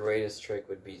 The greatest trick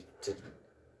would be to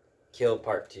kill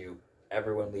part 2.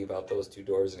 Everyone leave out those 2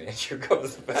 doors and Andrew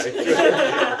comes back.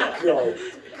 Go.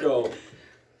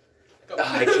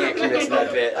 I can't commit to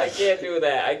that bit. I can't do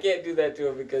that. I can't do that to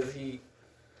him because he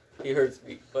hurts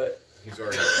me. But He's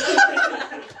already.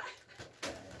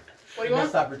 What do you want?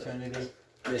 missed opportunity.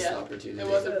 Missed Yeah, opportunity. It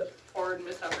was a hard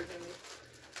missed opportunity.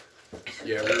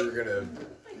 Yeah, we were gonna.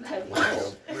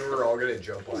 We were all gonna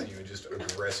jump on you and just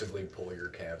aggressively pull your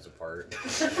calves apart.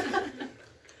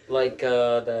 like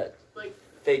that Like,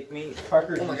 fake meat,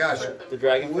 Parker, Oh my gosh! the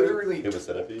dragon fruit. Literally, You have a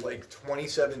centipede? like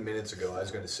 27 minutes ago, I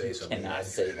was gonna say something. Cannot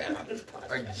say that on this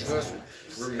I podcast. just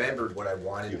remembered what I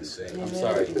wanted to say. I'm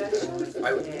sorry.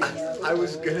 I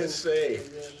was gonna say.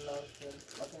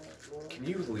 Can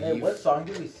you leave? Hey, what song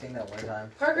did we sing that one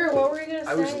time? Parker, what were you gonna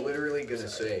say? I was literally gonna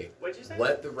say, What'd you say?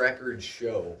 let the record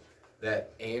show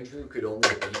that Andrew could only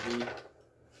beat me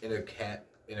in a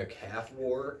calf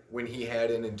war when he had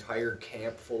an entire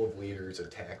camp full of leaders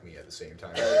attack me at the same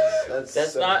time.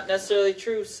 That's not necessarily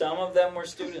true. Some of them were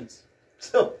students.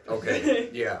 So, Okay,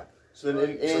 yeah. so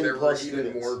then So there were plus even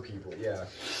students. more people. Yeah,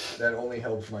 that only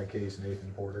helps my case,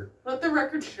 Nathan Porter. let the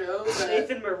record show that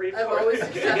Nathan Marie I've Porter. always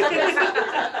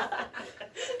successfully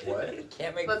What?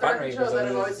 Can't make let the fun of record me show that I've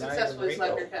because always it's not successfully even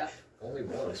slapped real. your calf. Only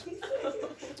once.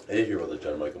 I did hear about the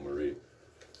John Michael Marie.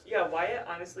 Yeah, Wyatt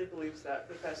honestly believes that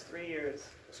for the past 3 years.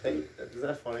 Hey, isn't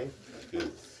that funny?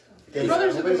 Good. Your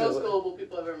brothers are the most gullible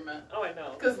people I've ever met. Oh, I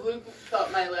know. Because Luke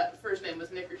thought my first name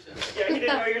was Nickerson. Yeah, he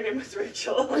didn't know your name was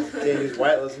Rachel. Danny, does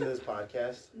Wyatt listen to this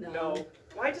podcast? No.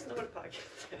 Why doesn't know what a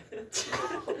podcast is?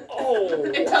 Oh.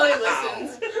 Until he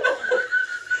listens.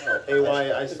 Hey,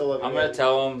 Wyatt, I still love you. I'm gonna man.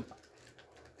 tell him.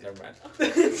 Never mind.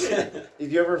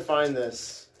 If you ever find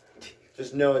this,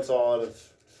 just know it's all out of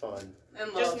fun. And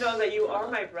Just love. know that you are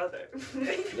my brother.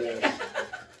 Yeah.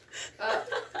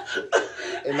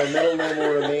 And my middle name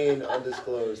will remain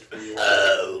undisclosed for you.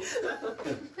 I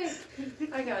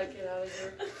gotta get out of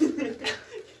here.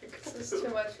 There's too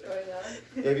much going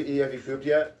on. Have you pooped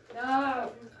yet?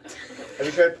 No. Have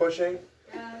you tried pushing?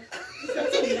 Yeah. Use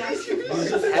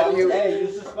the Have spot- you- Hey,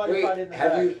 use the spot Wait, in the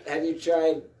have back. you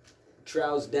tried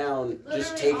trows down,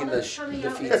 just Literally taking all the that's coming the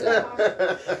out feet is out?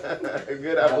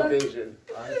 Good application.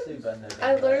 Honestly, Ben never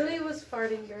I done literally was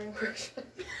farting during worship.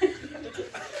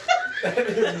 That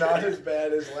is not as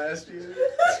bad as last year.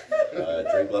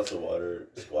 Drink lots of water,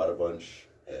 squat a bunch,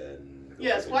 and go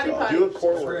Yeah, take a squatty jog. potty. Do a that.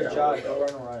 core For a workout. jog, go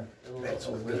run around. That's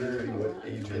literally what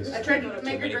AJ I said. tried to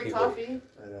make her many drink people. coffee.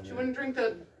 I don't She know. wouldn't drink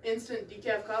the instant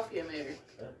decaf coffee I made her.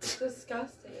 It's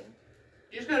disgusting.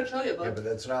 You just gotta chill, you Yeah, bud. but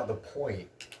that's not the point.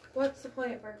 What's the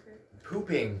point, Parker?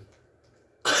 Pooping.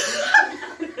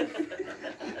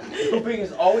 Pooping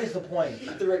is always the point.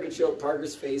 Let the record show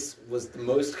Parker's face was the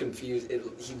most confused.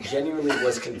 He genuinely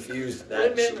was confused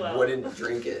that she wouldn't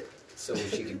drink it so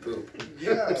she could poop.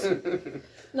 Yeah.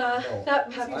 Nah, No.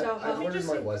 that happy I dog. learned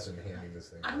my lesson handing this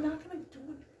thing. I'm not gonna do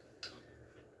it.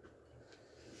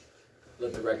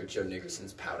 Let the record show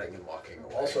Nickerson's pouting and walking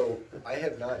away. Also, I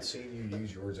have not seen you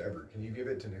use yours ever. Can you give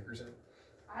it to Nickerson?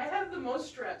 I have the most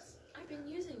stress. I've been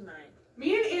using mine.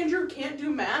 Me and Andrew can't do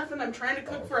math, and I'm trying to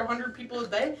cook for 100 people a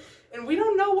day, and we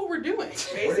don't know what we're doing.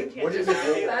 What is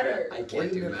it? Better. I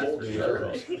can't do math for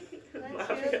sure.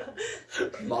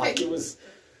 Mafia was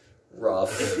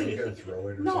rough. Are you gonna throw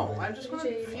it or No, something? I just want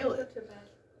to feel it.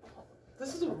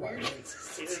 This is a weird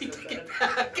consistency to get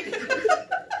back.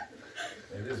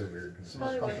 It is a weird It's the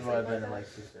most comfortable I've been in like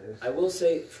 6 days. I will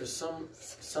say, for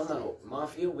somehow,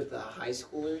 Mafia with the high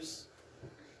schoolers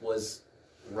was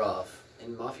rough,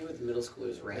 and Mafia with the middle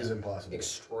schoolers ran It's impossible.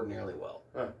 extraordinarily well.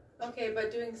 Okay, but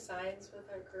doing science with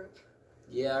our group.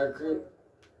 Yeah, our group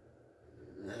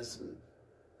has some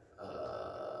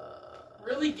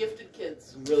Really gifted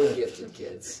kids. really gifted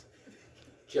kids.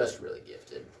 Just really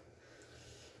gifted.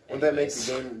 Would that make Anyways.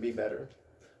 the game be better?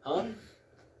 Huh?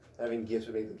 Having gifts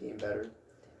would make the game better.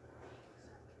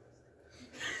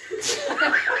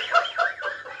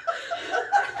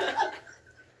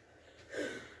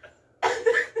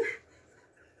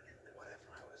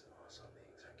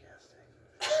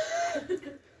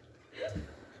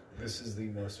 This is the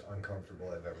most uncomfortable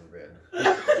I've ever been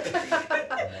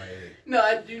in No,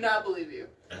 I do not believe you.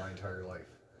 my entire life.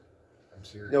 I'm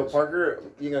serious. No, Parker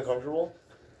being uncomfortable?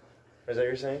 Is that what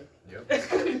you're saying? Yep.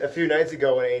 A few nights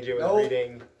ago when AJ was No.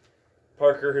 reading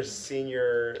Parker's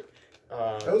senior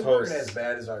Those posts. weren't as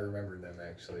bad as I remembered them,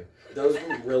 actually. Those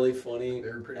were really funny. They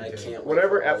were pretty I terrible. can't. wait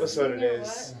Whatever for all of episode them. it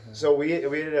is. So we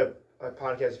did a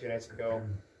podcast a few nights ago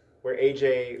where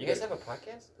AJ. You guys have a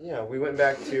podcast? Yeah, we went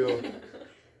back to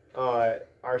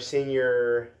our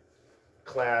senior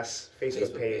class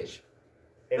Facebook page,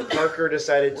 and Parker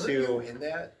decided Were you to. in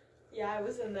that? Yeah, I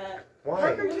was in that. Why?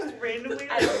 Parker just randomly.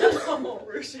 I don't know.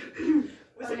 Was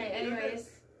Okay, anyways.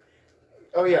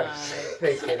 Oh yeah,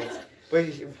 thanks, Katie.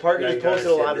 But Parker Now just you posted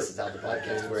a understand lot this of. is how the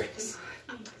podcast works.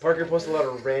 Parker posted a lot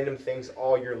of random things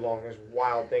all year long. There's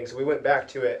wild things. So we went back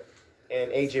to it,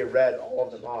 and AJ read all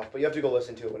of them off. But you have to go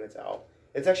listen to it when it's out.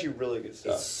 It's actually really good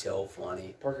stuff. It's so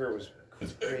funny. Parker was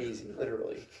crazy,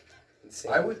 literally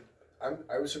insane. I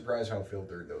was surprised how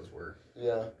filtered those were.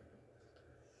 Yeah.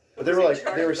 But they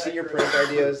were senior prank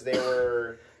ideas. They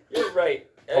were. You're right.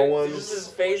 Poems. This is his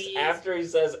face after he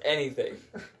says anything.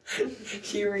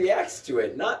 He reacts to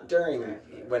it, not during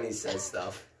when he says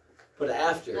stuff, but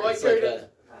after. Go It's like like Cadence.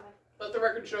 Let the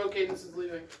record show Cadence is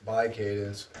leaving. Bye,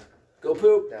 Cadence. Go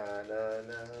poop. Nah, nah,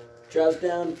 nah. Trows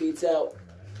down, feet's out.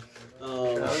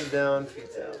 Trows down,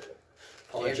 feet's out.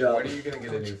 Paw Andrew, job. when are you gonna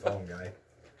get a new phone, guy?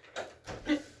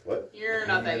 What? You're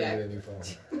not that When are you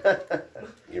guy. gonna get a new phone?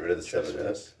 Get rid of the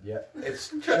 7S. Yeah, it's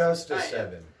just a I am.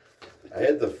 7. I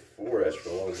had the 4S for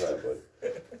a long time, but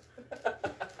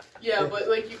Yeah, but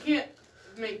like you can't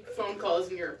make phone calls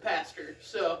and you're a pastor,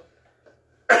 so.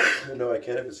 no, I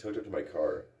can't if it's hooked up to my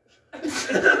car.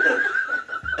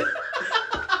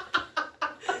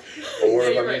 Or Yeah,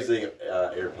 if you're I'm right. using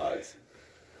AirPods.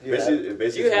 You have-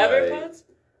 Basically, Do you have my, AirPods?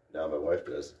 No, my wife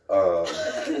does.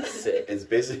 Sick. It's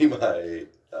basically my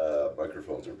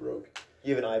microphones are broke.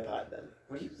 You have an iPod then.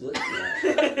 What are you looking I'm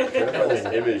trying to find this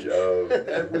image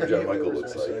of who John Michael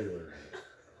looks like.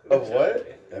 Of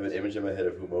what? I have an image in my head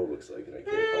of who Mo looks like, and I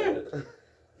can't find it.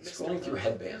 Scrolling through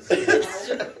headbands.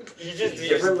 You just use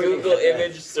Different looking Google headbands.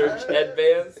 image search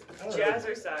headbands.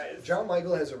 Jazzercise. John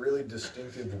Michael has a really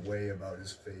distinctive way about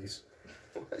his face.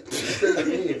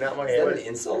 Me, not my Is that an head.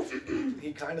 insult?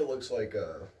 He kind of looks like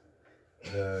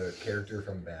the character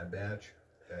from Bad Batch,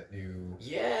 that new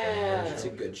Yeah. It's a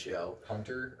good show.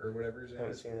 Hunter or whatever his I name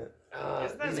haven't is. seen it.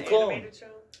 Isn't that he's an a clone. animated show?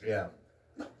 Yeah.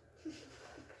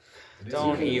 It is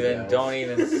Don't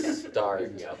even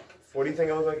start. Yep. What do you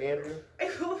think I look like, Andrew?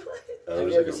 There's you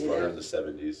like ever a seen runner that? in the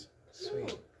 70s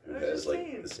Sweet. who I was has just like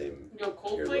saying. the same. Yo,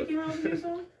 Coldplay came out with a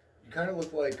song? You kind of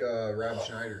look like Rob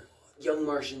Schneider. Young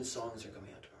Martian songs are coming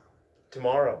out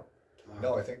Tomorrow. tomorrow.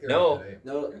 No, I think they're No. out today.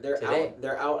 No, they're Today. out.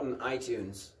 They're out on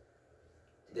iTunes.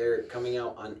 They're coming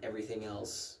out on everything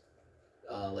else,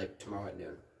 like tomorrow at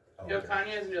noon, Oh, Yo, okay. Kanye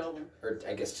has a new album. or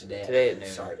I guess today. Today at noon.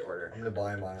 Sorry, Porter. I'm gonna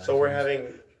buy them on So we're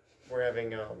iTunes.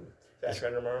 having Fast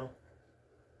Run tomorrow.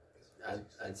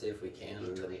 I'd say if we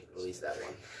can, then release that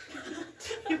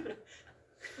one.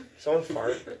 Someone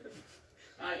fart.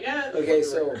 Yeah. Okay,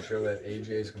 so Show that AJ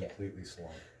is completely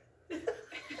slumped.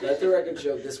 let the record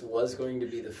show this was going to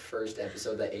be the first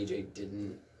episode that AJ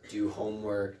didn't do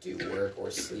homework, do work,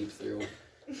 or sleep through.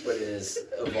 But it has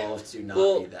evolved to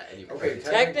not be that anymore. Okay,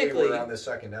 technically we're on the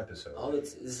second episode. Oh,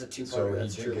 this is a two-part. So he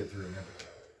That's did true. get through an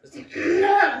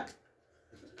episode.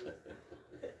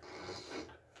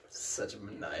 Such a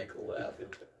maniacal laugh.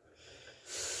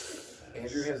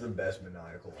 Andrew has the best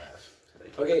maniacal laugh.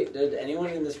 Okay, did anyone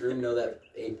in this room know that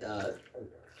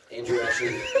Andrew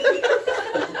actually...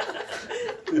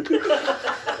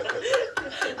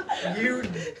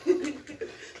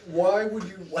 Why would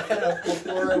you laugh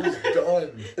before I was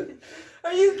done?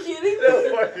 Are you kidding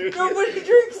me? Nobody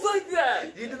drinks like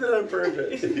that. You did that on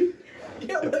purpose.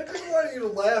 Yeah, but I just wanted you to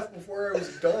laugh before I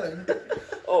was done.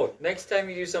 Oh, next time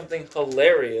you do something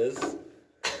hilarious,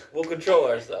 we'll control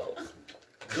ourselves.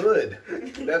 Good.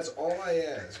 That's all I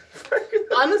ask.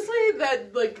 Honestly,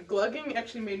 that like glugging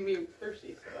actually made me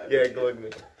thirsty. So Yeah, glug me.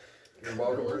 You're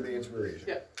welcome for the inspiration.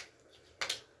 Yeah.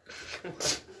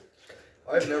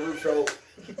 I've never felt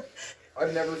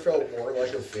more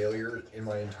like a failure in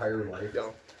my entire life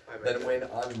than when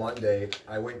on Monday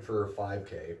I went for a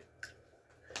 5K,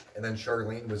 and then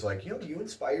Charlene was like, "You know, you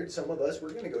inspired some of us.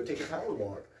 We're gonna go take a power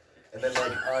walk." And then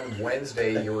like on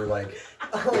Wednesday you were like,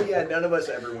 "Oh yeah, none of us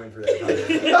ever went for that power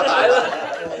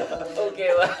walk." Okay,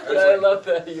 I love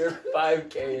that your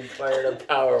 5K inspired a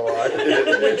power walk.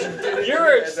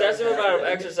 Your excessive amount of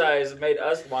exercise made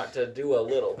us want to do a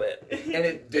little bit. And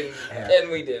it didn't happen.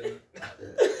 And we didn't.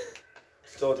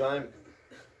 Still time.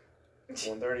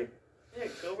 1:30. Yeah,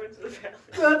 go over to the valley.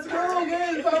 Let's go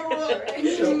again, power walk.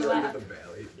 Jump over the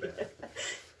valley.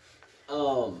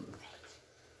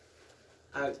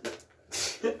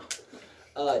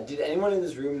 Did anyone in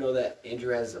this room know that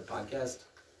Andrew has a podcast?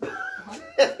 What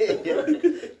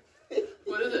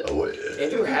is it? Oh, yeah.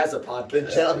 Andrew has a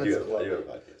podcast. I do have a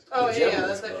podcast. Oh The yeah, Gentleman's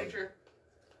that's Club. actually true.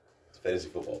 It's a fantasy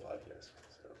football podcast.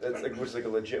 That's like, which is like a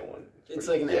legit one. It's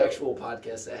like an Yeah. actual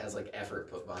podcast that has like effort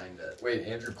put behind it. Wait,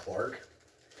 Andrew Clark?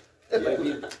 Hold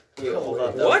on.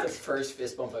 That What? was the first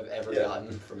fist bump I've ever Yeah.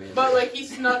 gotten from Andrew. But like he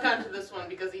snuck onto this one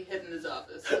because he hid in his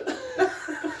office.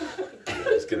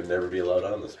 He's gonna never be allowed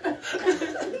on this one.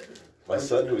 My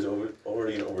son, who was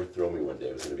already gonna overthrow me one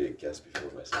day, was gonna be a guest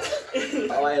before myself.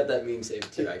 Oh, I have that meme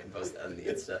saved too. I can post that on the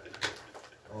Insta.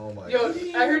 Oh my Yo,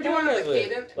 god. I heard you wanted the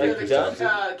Cadence, Like the Johnson?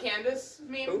 Candace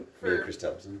meme Me and for Chris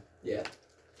Thompson. Yeah.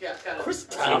 yeah, got it. Chris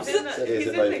He's Thompson? in the, He's he's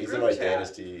in in my the he's in group my chat.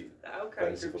 dynasty The Outcry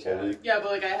fantasy group football chat. league. Yeah,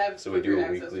 but like I have. So we do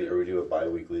quicker a access weekly, to or it. we do a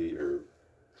bi-weekly, or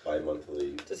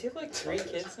bi-monthly Does he have like 3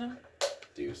 kids now?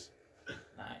 deuce,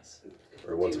 Nice.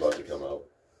 or one's about to come out.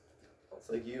 It's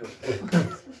like you.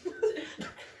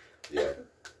 Yeah.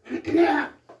 Yeah.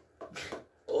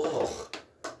 Oh,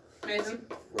 Mason.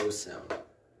 gross sound.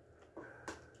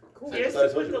 Cool. You That's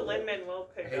just what put you the want. Lin Manuel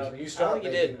pick Hey, up. can you stop think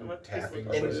you did. tapping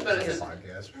And- on this but it's-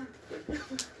 podcast?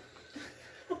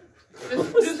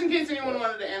 Just in case anyone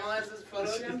wanted to analyze this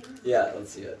photo again. Yeah,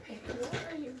 let's see it.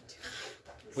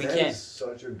 We That can't. is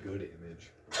such a good image.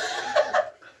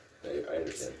 I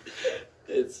understand.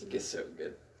 It's so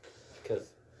good. Because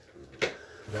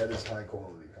That is high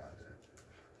quality content.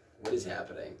 What is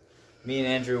happening? me and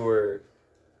Andrew were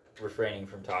refraining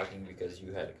from talking because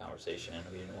you had a conversation and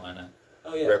we didn't want to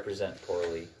Oh yeah. represent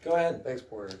poorly. Go ahead. Thanks,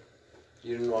 Porter.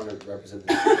 You didn't want to represent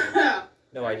the. I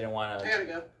No, I didn't want to gotta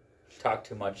go. talk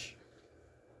too much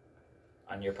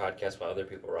on your podcast while other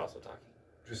people were also talking.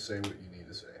 Just say what you need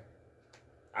to say.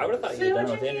 I would have thought you were done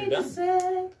with Andrew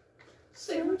Dunn.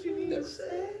 Say what you need to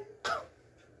say.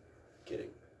 Kidding.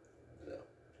 No.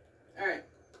 All right.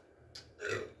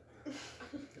 I'm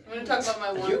gonna talk about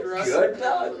my one You drug. good, I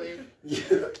dog? believe.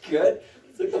 You good?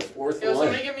 It's like the fourth Yo, one.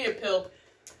 somebody give me a pill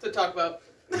to talk about.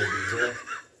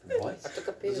 What? I took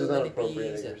a This is not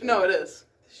appropriate. No, it is.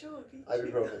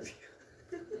 Ibuprofen.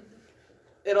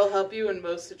 It'll help you in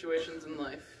most situations in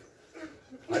life.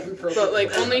 Ibuprofen But like,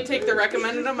 is only not take the good.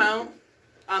 recommended amount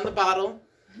on the bottle.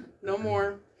 No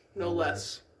more, no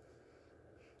less.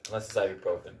 Unless it's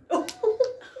ibuprofen.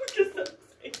 Just the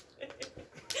same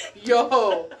thing. Yo.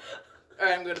 All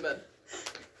right, I'm going to bed.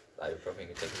 Ibuprofen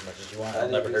can take as much as you want. It'll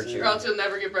never hurt you. Or else you'll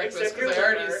never get breakfast Except your because I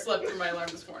already liver. slept through my alarm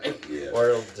this morning. Yeah. Or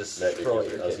it'll just That destroy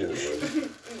did your I was gonna kidneys. word.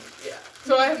 Yeah.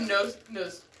 So I have no.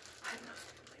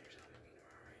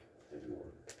 Maybe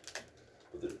one.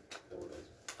 But no one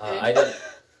knows.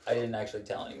 I didn't actually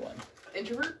tell anyone.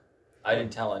 Introvert? I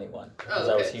didn't tell anyone because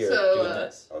Oh, I was okay. here So, doing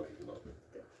this. I'll kick him out.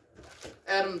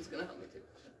 Adam's gonna help me too.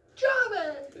 Job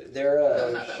it. They're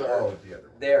No, not that one. Oh, the other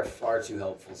one. they are far too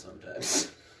helpful sometimes.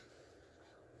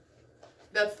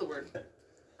 That's the word.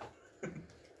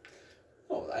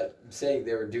 Oh, I'm saying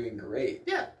they were doing great.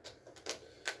 Yeah.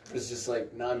 It's just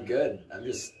like, no, I'm good. I'm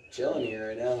just chilling here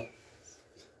right now.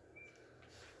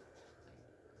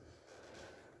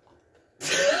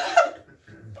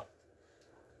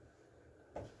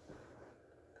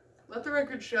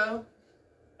 weird show.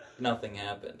 Nothing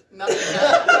happened. Nothing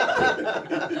happened.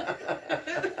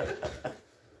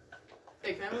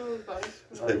 Hey, can I have those bugs?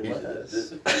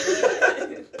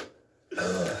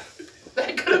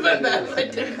 That could have been bad if I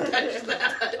didn't catch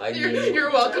that.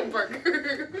 You're welcome,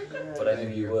 Parker. But I knew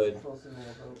you would.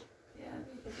 Yeah,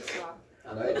 it's a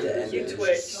I'm ready to end You it. twitch.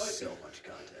 There's so much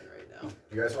content right now.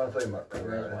 You guys want to play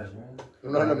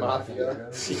Run a Mafia?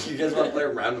 You guys want to play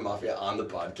Random Mafia on the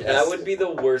podcast? That would be the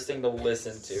worst thing to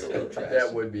listen So to. trash.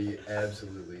 That would be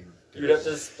absolutely. You'd have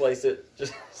to splice it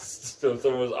just so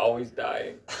someone was always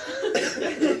dying.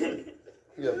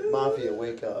 Yeah, Mafia,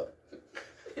 wake up.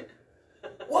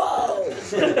 Whoa!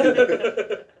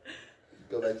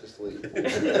 Go back to sleep.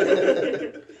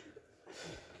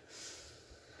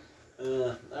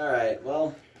 Alright,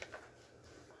 well.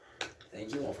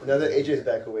 Thank you all for Now that AJ's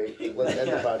back awake, let's end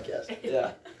the podcast.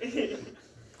 Yeah.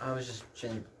 I was just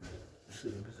changing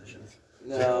sleeping positions.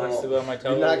 I sleep on my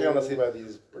You're not toes. going to sleep out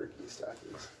these Berkey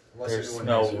stockings. They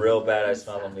smell real bad. I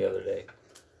smelled them the other day.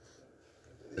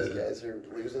 These guys are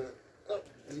losing it. Oh, you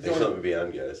Thanks for don't- letting me be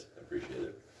on, guys. I appreciate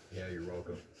it. Yeah, you're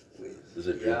welcome. This is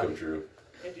a dream come true.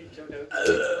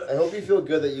 I hope you feel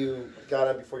good that you got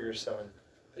up before your son.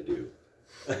 I do.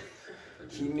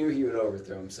 He knew he would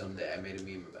overthrow him someday. I made a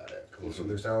meme about it. Cool. So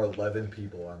there's now 11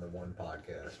 people on the one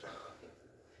podcast.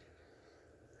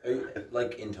 Are you,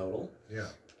 like in total? Yeah.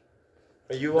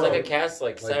 Are you It's like a cast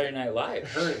like Saturday Night Live.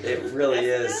 It really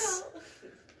is.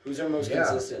 Who's our most Yeah.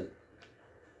 consistent?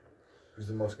 Who's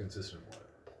the most consistent one?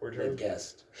 The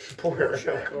guest. Porter,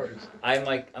 of course. I'm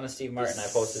a Steve Martin. I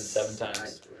posted 7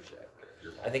 times.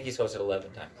 I think he's posted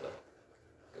 11 times though.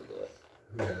 Google it.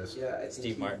 Who has? Yeah, I think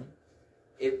Steve Martin.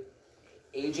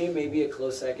 AJ may be a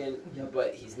close second,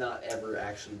 but he's not ever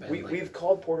actually been. We've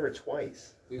called Porter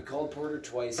twice. We've called Porter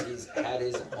twice. He's had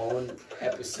his own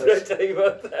episode. Did I tell you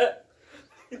about that?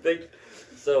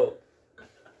 So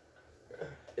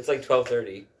it's like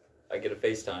 12:30. I get a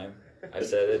FaceTime. I've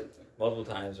said it multiple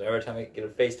times. Every time I get a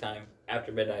FaceTime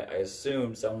after midnight, I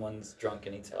assume someone's drunk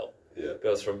and needs help. Yeah. It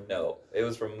was from No. It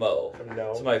was from Mo. From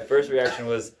No. So my first reaction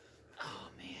was, "Oh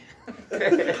man,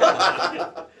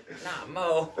 not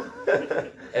Mo."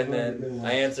 And then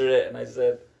I answered it and I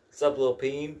said, "Sup, little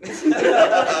peen." We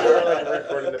were like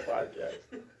recording the podcast.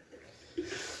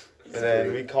 And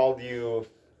then we called you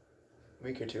a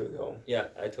week or two ago. Yeah,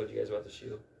 I told you guys about the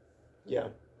shield. Yeah.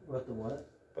 What the what?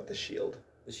 About the shield.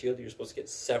 The shield you're supposed to get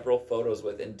several photos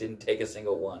with and didn't take a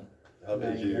single one. How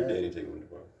did you or Danny take one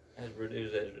tomorrow? And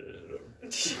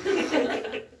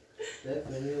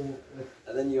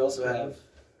then you also have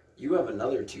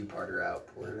another 2-parter out,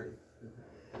 Porter.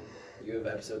 You have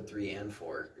episode 3 and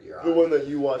 4. You're on. The one that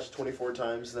you watched 24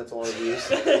 times, that's all our views.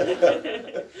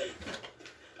 The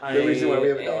reason why we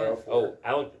have $1 for. Oh,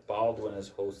 Alec Baldwin has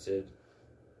hosted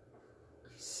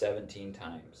 17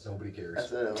 times. Nobody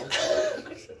cares. SNL.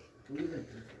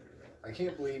 I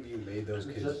can't believe you made those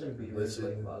kids listen to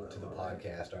the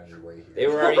podcast on your way here. They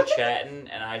were already chatting,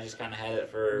 and I just kind of had it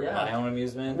for my own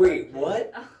amusement. Wait,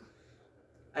 what?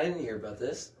 I didn't hear about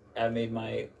this. I made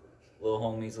my little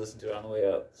homies listen to it on the way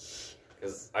up.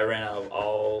 Because I ran out of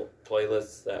all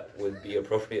playlists that would be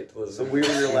appropriate to listen So we were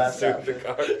your last to in option. the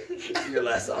car. Your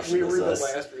last option We was were the us.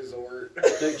 last resort.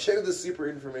 Check the super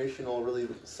informational, really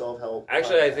self-help.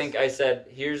 Actually, I podcast. think I said,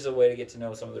 here's a way to get to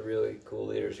know some of the really cool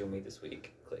leaders you'll meet this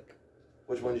week. Click.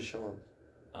 Which one did you show him?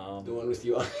 The one with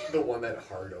you on. The one that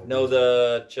hard opened. No,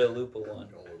 the Chalupa one.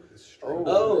 All over the street.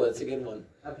 Oh, that's a good one.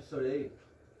 Episode 8.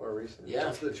 Or recent. Yeah,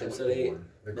 That's the episode Chalupa 8. one.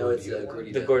 The No, it's Gordita one.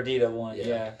 Gordita. The Gordita one,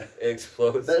 yeah. It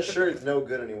explodes. That shirt is no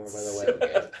good anymore, by the way. So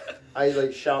good. I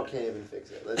shout can't even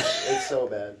fix it. It's so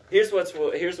bad. Here's what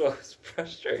was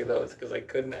frustrating though, is because I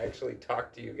couldn't actually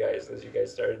talk to you guys as you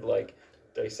guys started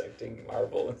dissecting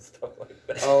Marvel and stuff like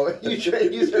that. Oh, you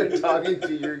started talking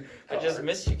to your. I just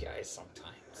miss you guys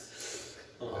sometimes.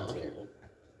 That's cute.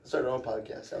 Start our own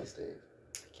podcast. Sounds Dave.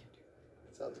 I can't do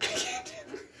Sounds good.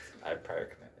 it. I have prior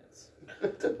commitments.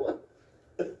 What?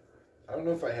 I don't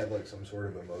know if I have some sort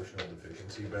of emotional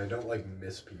deficiency, but I don't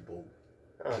miss people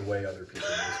the way other people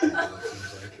miss people. It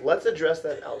seems like. Let's address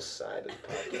that outside of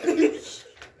the podcast.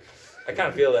 I kind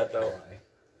of feel that though.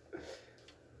 Why?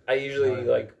 I usually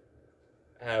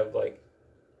have I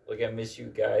miss you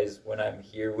guys when I'm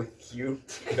here with you,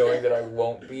 knowing that I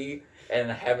won't be, and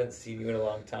I haven't seen you in a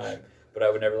long time. But I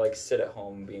would never sit at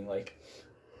home being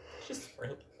just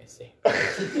really missing.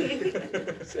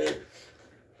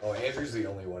 Oh, Andrew's the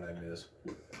only one I miss.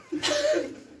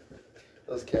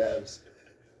 Those calves.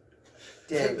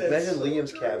 Dang, imagine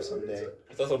Liam's calves someday.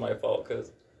 It's also my fault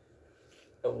because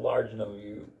a large number of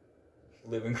you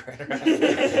live in Grand Rapids.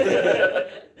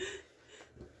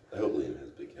 I hope Liam has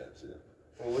big calves, yeah.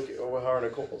 Well, look at how are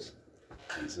Nicole's?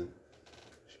 Decent.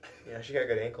 Yeah, she got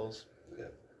good ankles.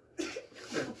 Yeah.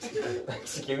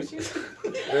 Excuse you?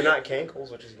 They're not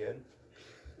cankles, which is good.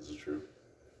 This is true.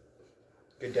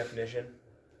 Good definition.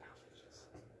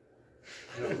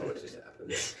 I don't know what just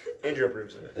happened. Andrew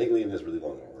approves of I it. think Liam has really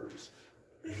long arms.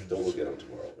 Don't look at him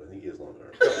tomorrow, but I think he has long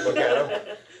arms. Don't look at him.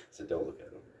 I said don't look at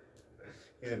him.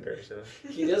 He's embarrassed of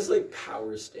it. He does like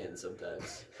power stands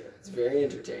sometimes. It's very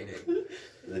entertaining.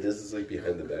 And it does this like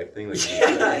behind the back thing. Like,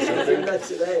 Yeah, I was doing that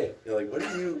today. You're like, what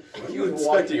are you He was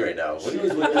expecting right now? What He are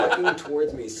was you looking at? walking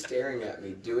towards me, staring at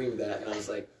me, doing that, and I was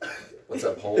like, "What's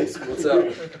up, Holmes? What's up?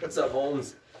 What's up,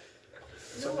 Holmes?"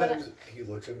 Sometimes he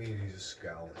looks at me and he's just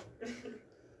scowling.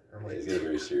 I'm like, He's got a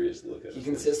very serious look at He us.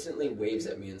 consistently waves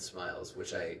at me and smiles,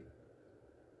 which I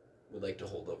would like to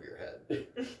hold over your head,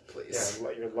 please. Yeah,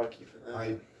 you're lucky for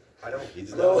that. I don't.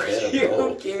 He's No, not a fan of you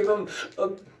no. gave him a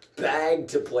bag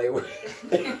to play with.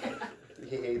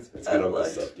 He hates me. It's good on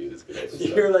this stuff, dude. It's good on this stuff.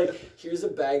 You're like, here's a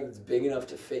bag that's big enough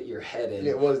to fit your head in.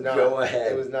 It was not. Go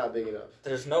ahead. It was not big enough.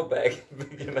 There's no bag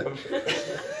big enough.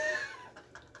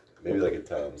 Maybe like a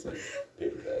Tom's like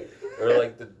paper bag. Or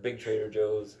like the big Trader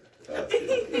Joe's. That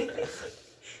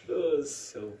was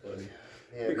so funny.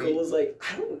 Yeah, Nicole was like,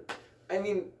 I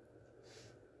mean,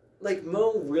 like,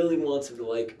 Mo really wants him to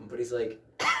like him, but he's like,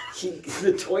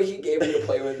 the toy he gave him to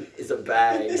play with is a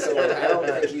bag, so like, I don't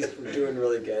think he's doing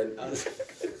really good. I was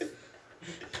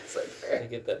it's like, I fair.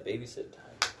 get that babysit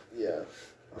time. Yeah.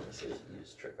 Honestly, you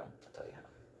just trick them. I'll tell you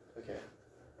how. Okay.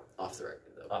 Off the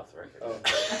record, though. Off the record. Oh.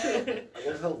 I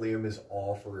love how Liam is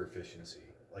all for efficiency.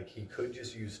 Like, he could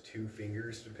just use 2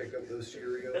 fingers to pick up those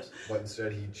Cheerios, but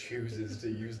instead he chooses to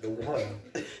use the one.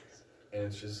 And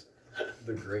it's just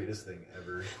the greatest thing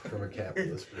ever from a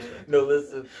capitalist perspective. No,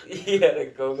 listen. He had a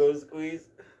go-go squeeze.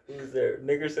 Who was there?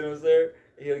 Nickerson was there.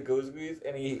 He had a go squeeze,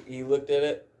 and he looked at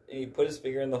it, and he put his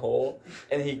finger in the hole,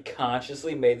 and he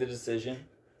consciously made the decision.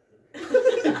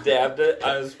 He dabbed it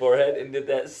on his forehead and did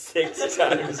that 6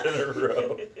 times in a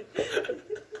row.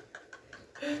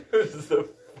 It was the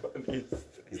funniest.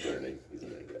 He's learning. He's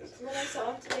learning, guys. When I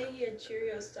saw him today, he had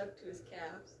Cheerios stuck to his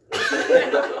calves.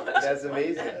 That's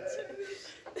amazing.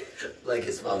 Like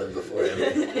his father before him.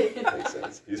 Makes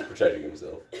sense. He's protecting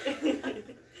himself.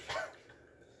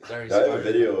 Sorry, I have a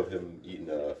video of him eating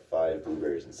 5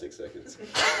 blueberries in 6 seconds.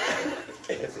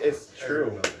 It's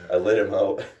true. I let him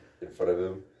out in front of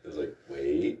him. It was like,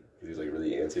 wait. He was like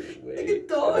really antsy. Like, wait. And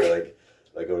dog. then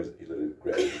like he literally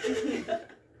grabbed it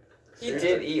He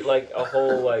did eat like a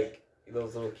whole like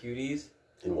those little cuties.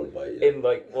 in one bite. Yeah. And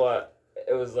like what?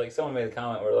 It was like someone made a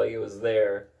comment where like it was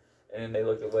there, and then they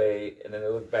looked away, and then they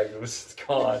looked back and it was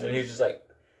gone, and he was just like.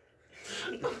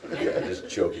 Yeah, just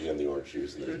choking on the orange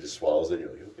juice, and then he just swallows it. And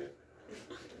you're like, okay.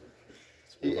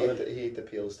 He ate the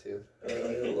peels too. I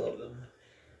love them.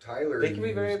 Tyler They can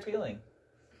be very used- appealing.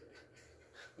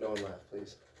 No one laugh,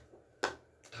 please.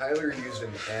 Tyler used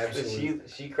an absolute...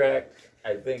 She cracked,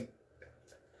 I think.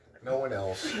 No one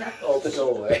else. Oh,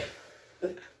 no way.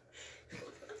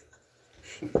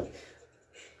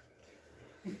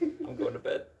 I'm going to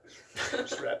bed.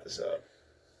 Just wrap this up.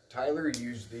 Tyler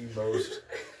used the most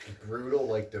brutal,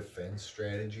 like, defense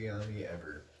strategy on me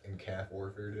ever in calf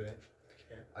warfare today.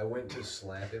 Okay. I went to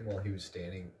slap him while he was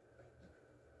standing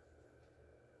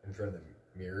in front of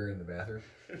the mirror in the bathroom.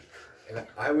 And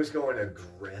I was going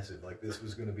aggressive, like this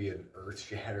was going to be an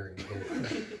earth-shattering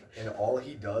hit. And all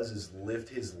he does is lift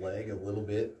his leg a little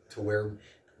bit to where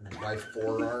my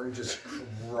forearm just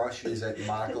crushes at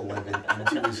Mach 11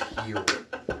 into his heel.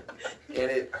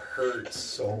 And it hurt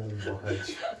so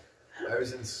much. I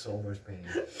was in so much pain.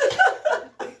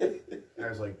 I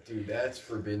was like, dude, that's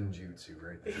forbidden jutsu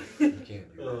right there. You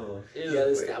can't do that. You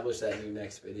gotta establish that in your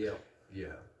next video.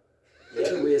 Yeah. We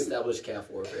gotta reestablish calf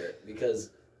warfare because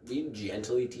we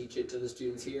gently teach it to the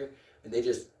students here, and they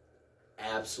just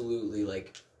absolutely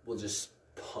like will just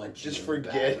punch. Just you in the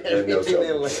forget back. everything they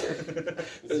No learned.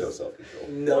 no self-control.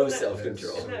 No In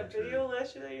self-control. that video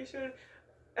last year that you showed,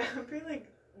 I'm pretty like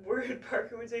worried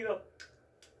Parker would say, you go.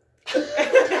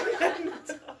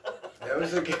 That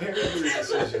was a character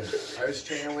decision. I was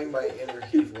channeling my inner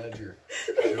Heath Ledger.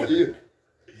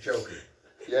 Joker.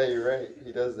 Yeah, you're right.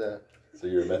 He does that. So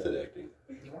you're method acting.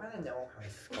 You want to know how I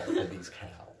sculpted these cows?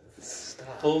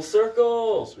 Stop. Full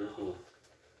circle. Full circle.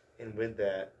 And with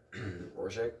that,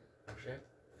 Rorschach.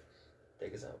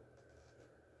 Take us out.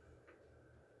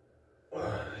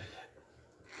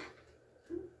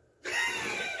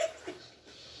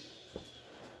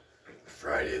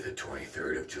 Friday the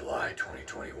 23rd of July,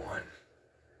 2021.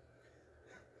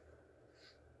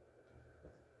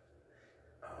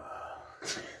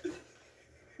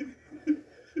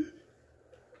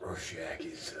 Rorschach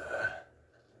is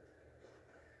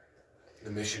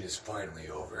mission is finally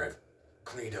over. I've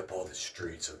cleaned up all the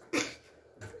streets of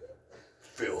the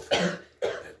filth that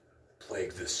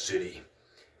plague this city.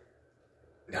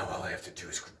 Now all I have to do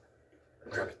is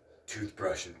grab a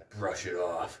toothbrush and brush it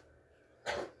off.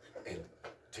 And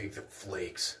take the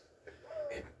flakes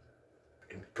and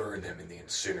burn them in the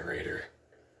incinerator.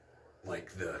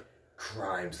 Like the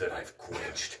crimes that I've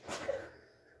quenched.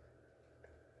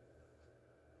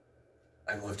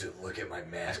 I love to look at my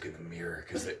mask in the mirror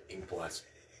because the ink blots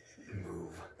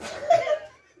move.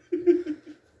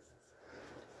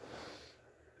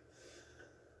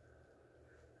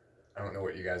 I don't know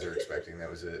what you guys are expecting. That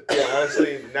was it. Yeah,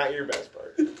 honestly, not your best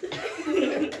part.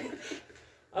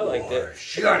 I liked it.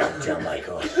 Shut up, John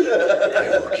Michael.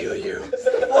 I will kill you.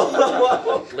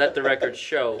 Let the record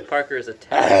show Parker is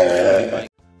attacking Mike.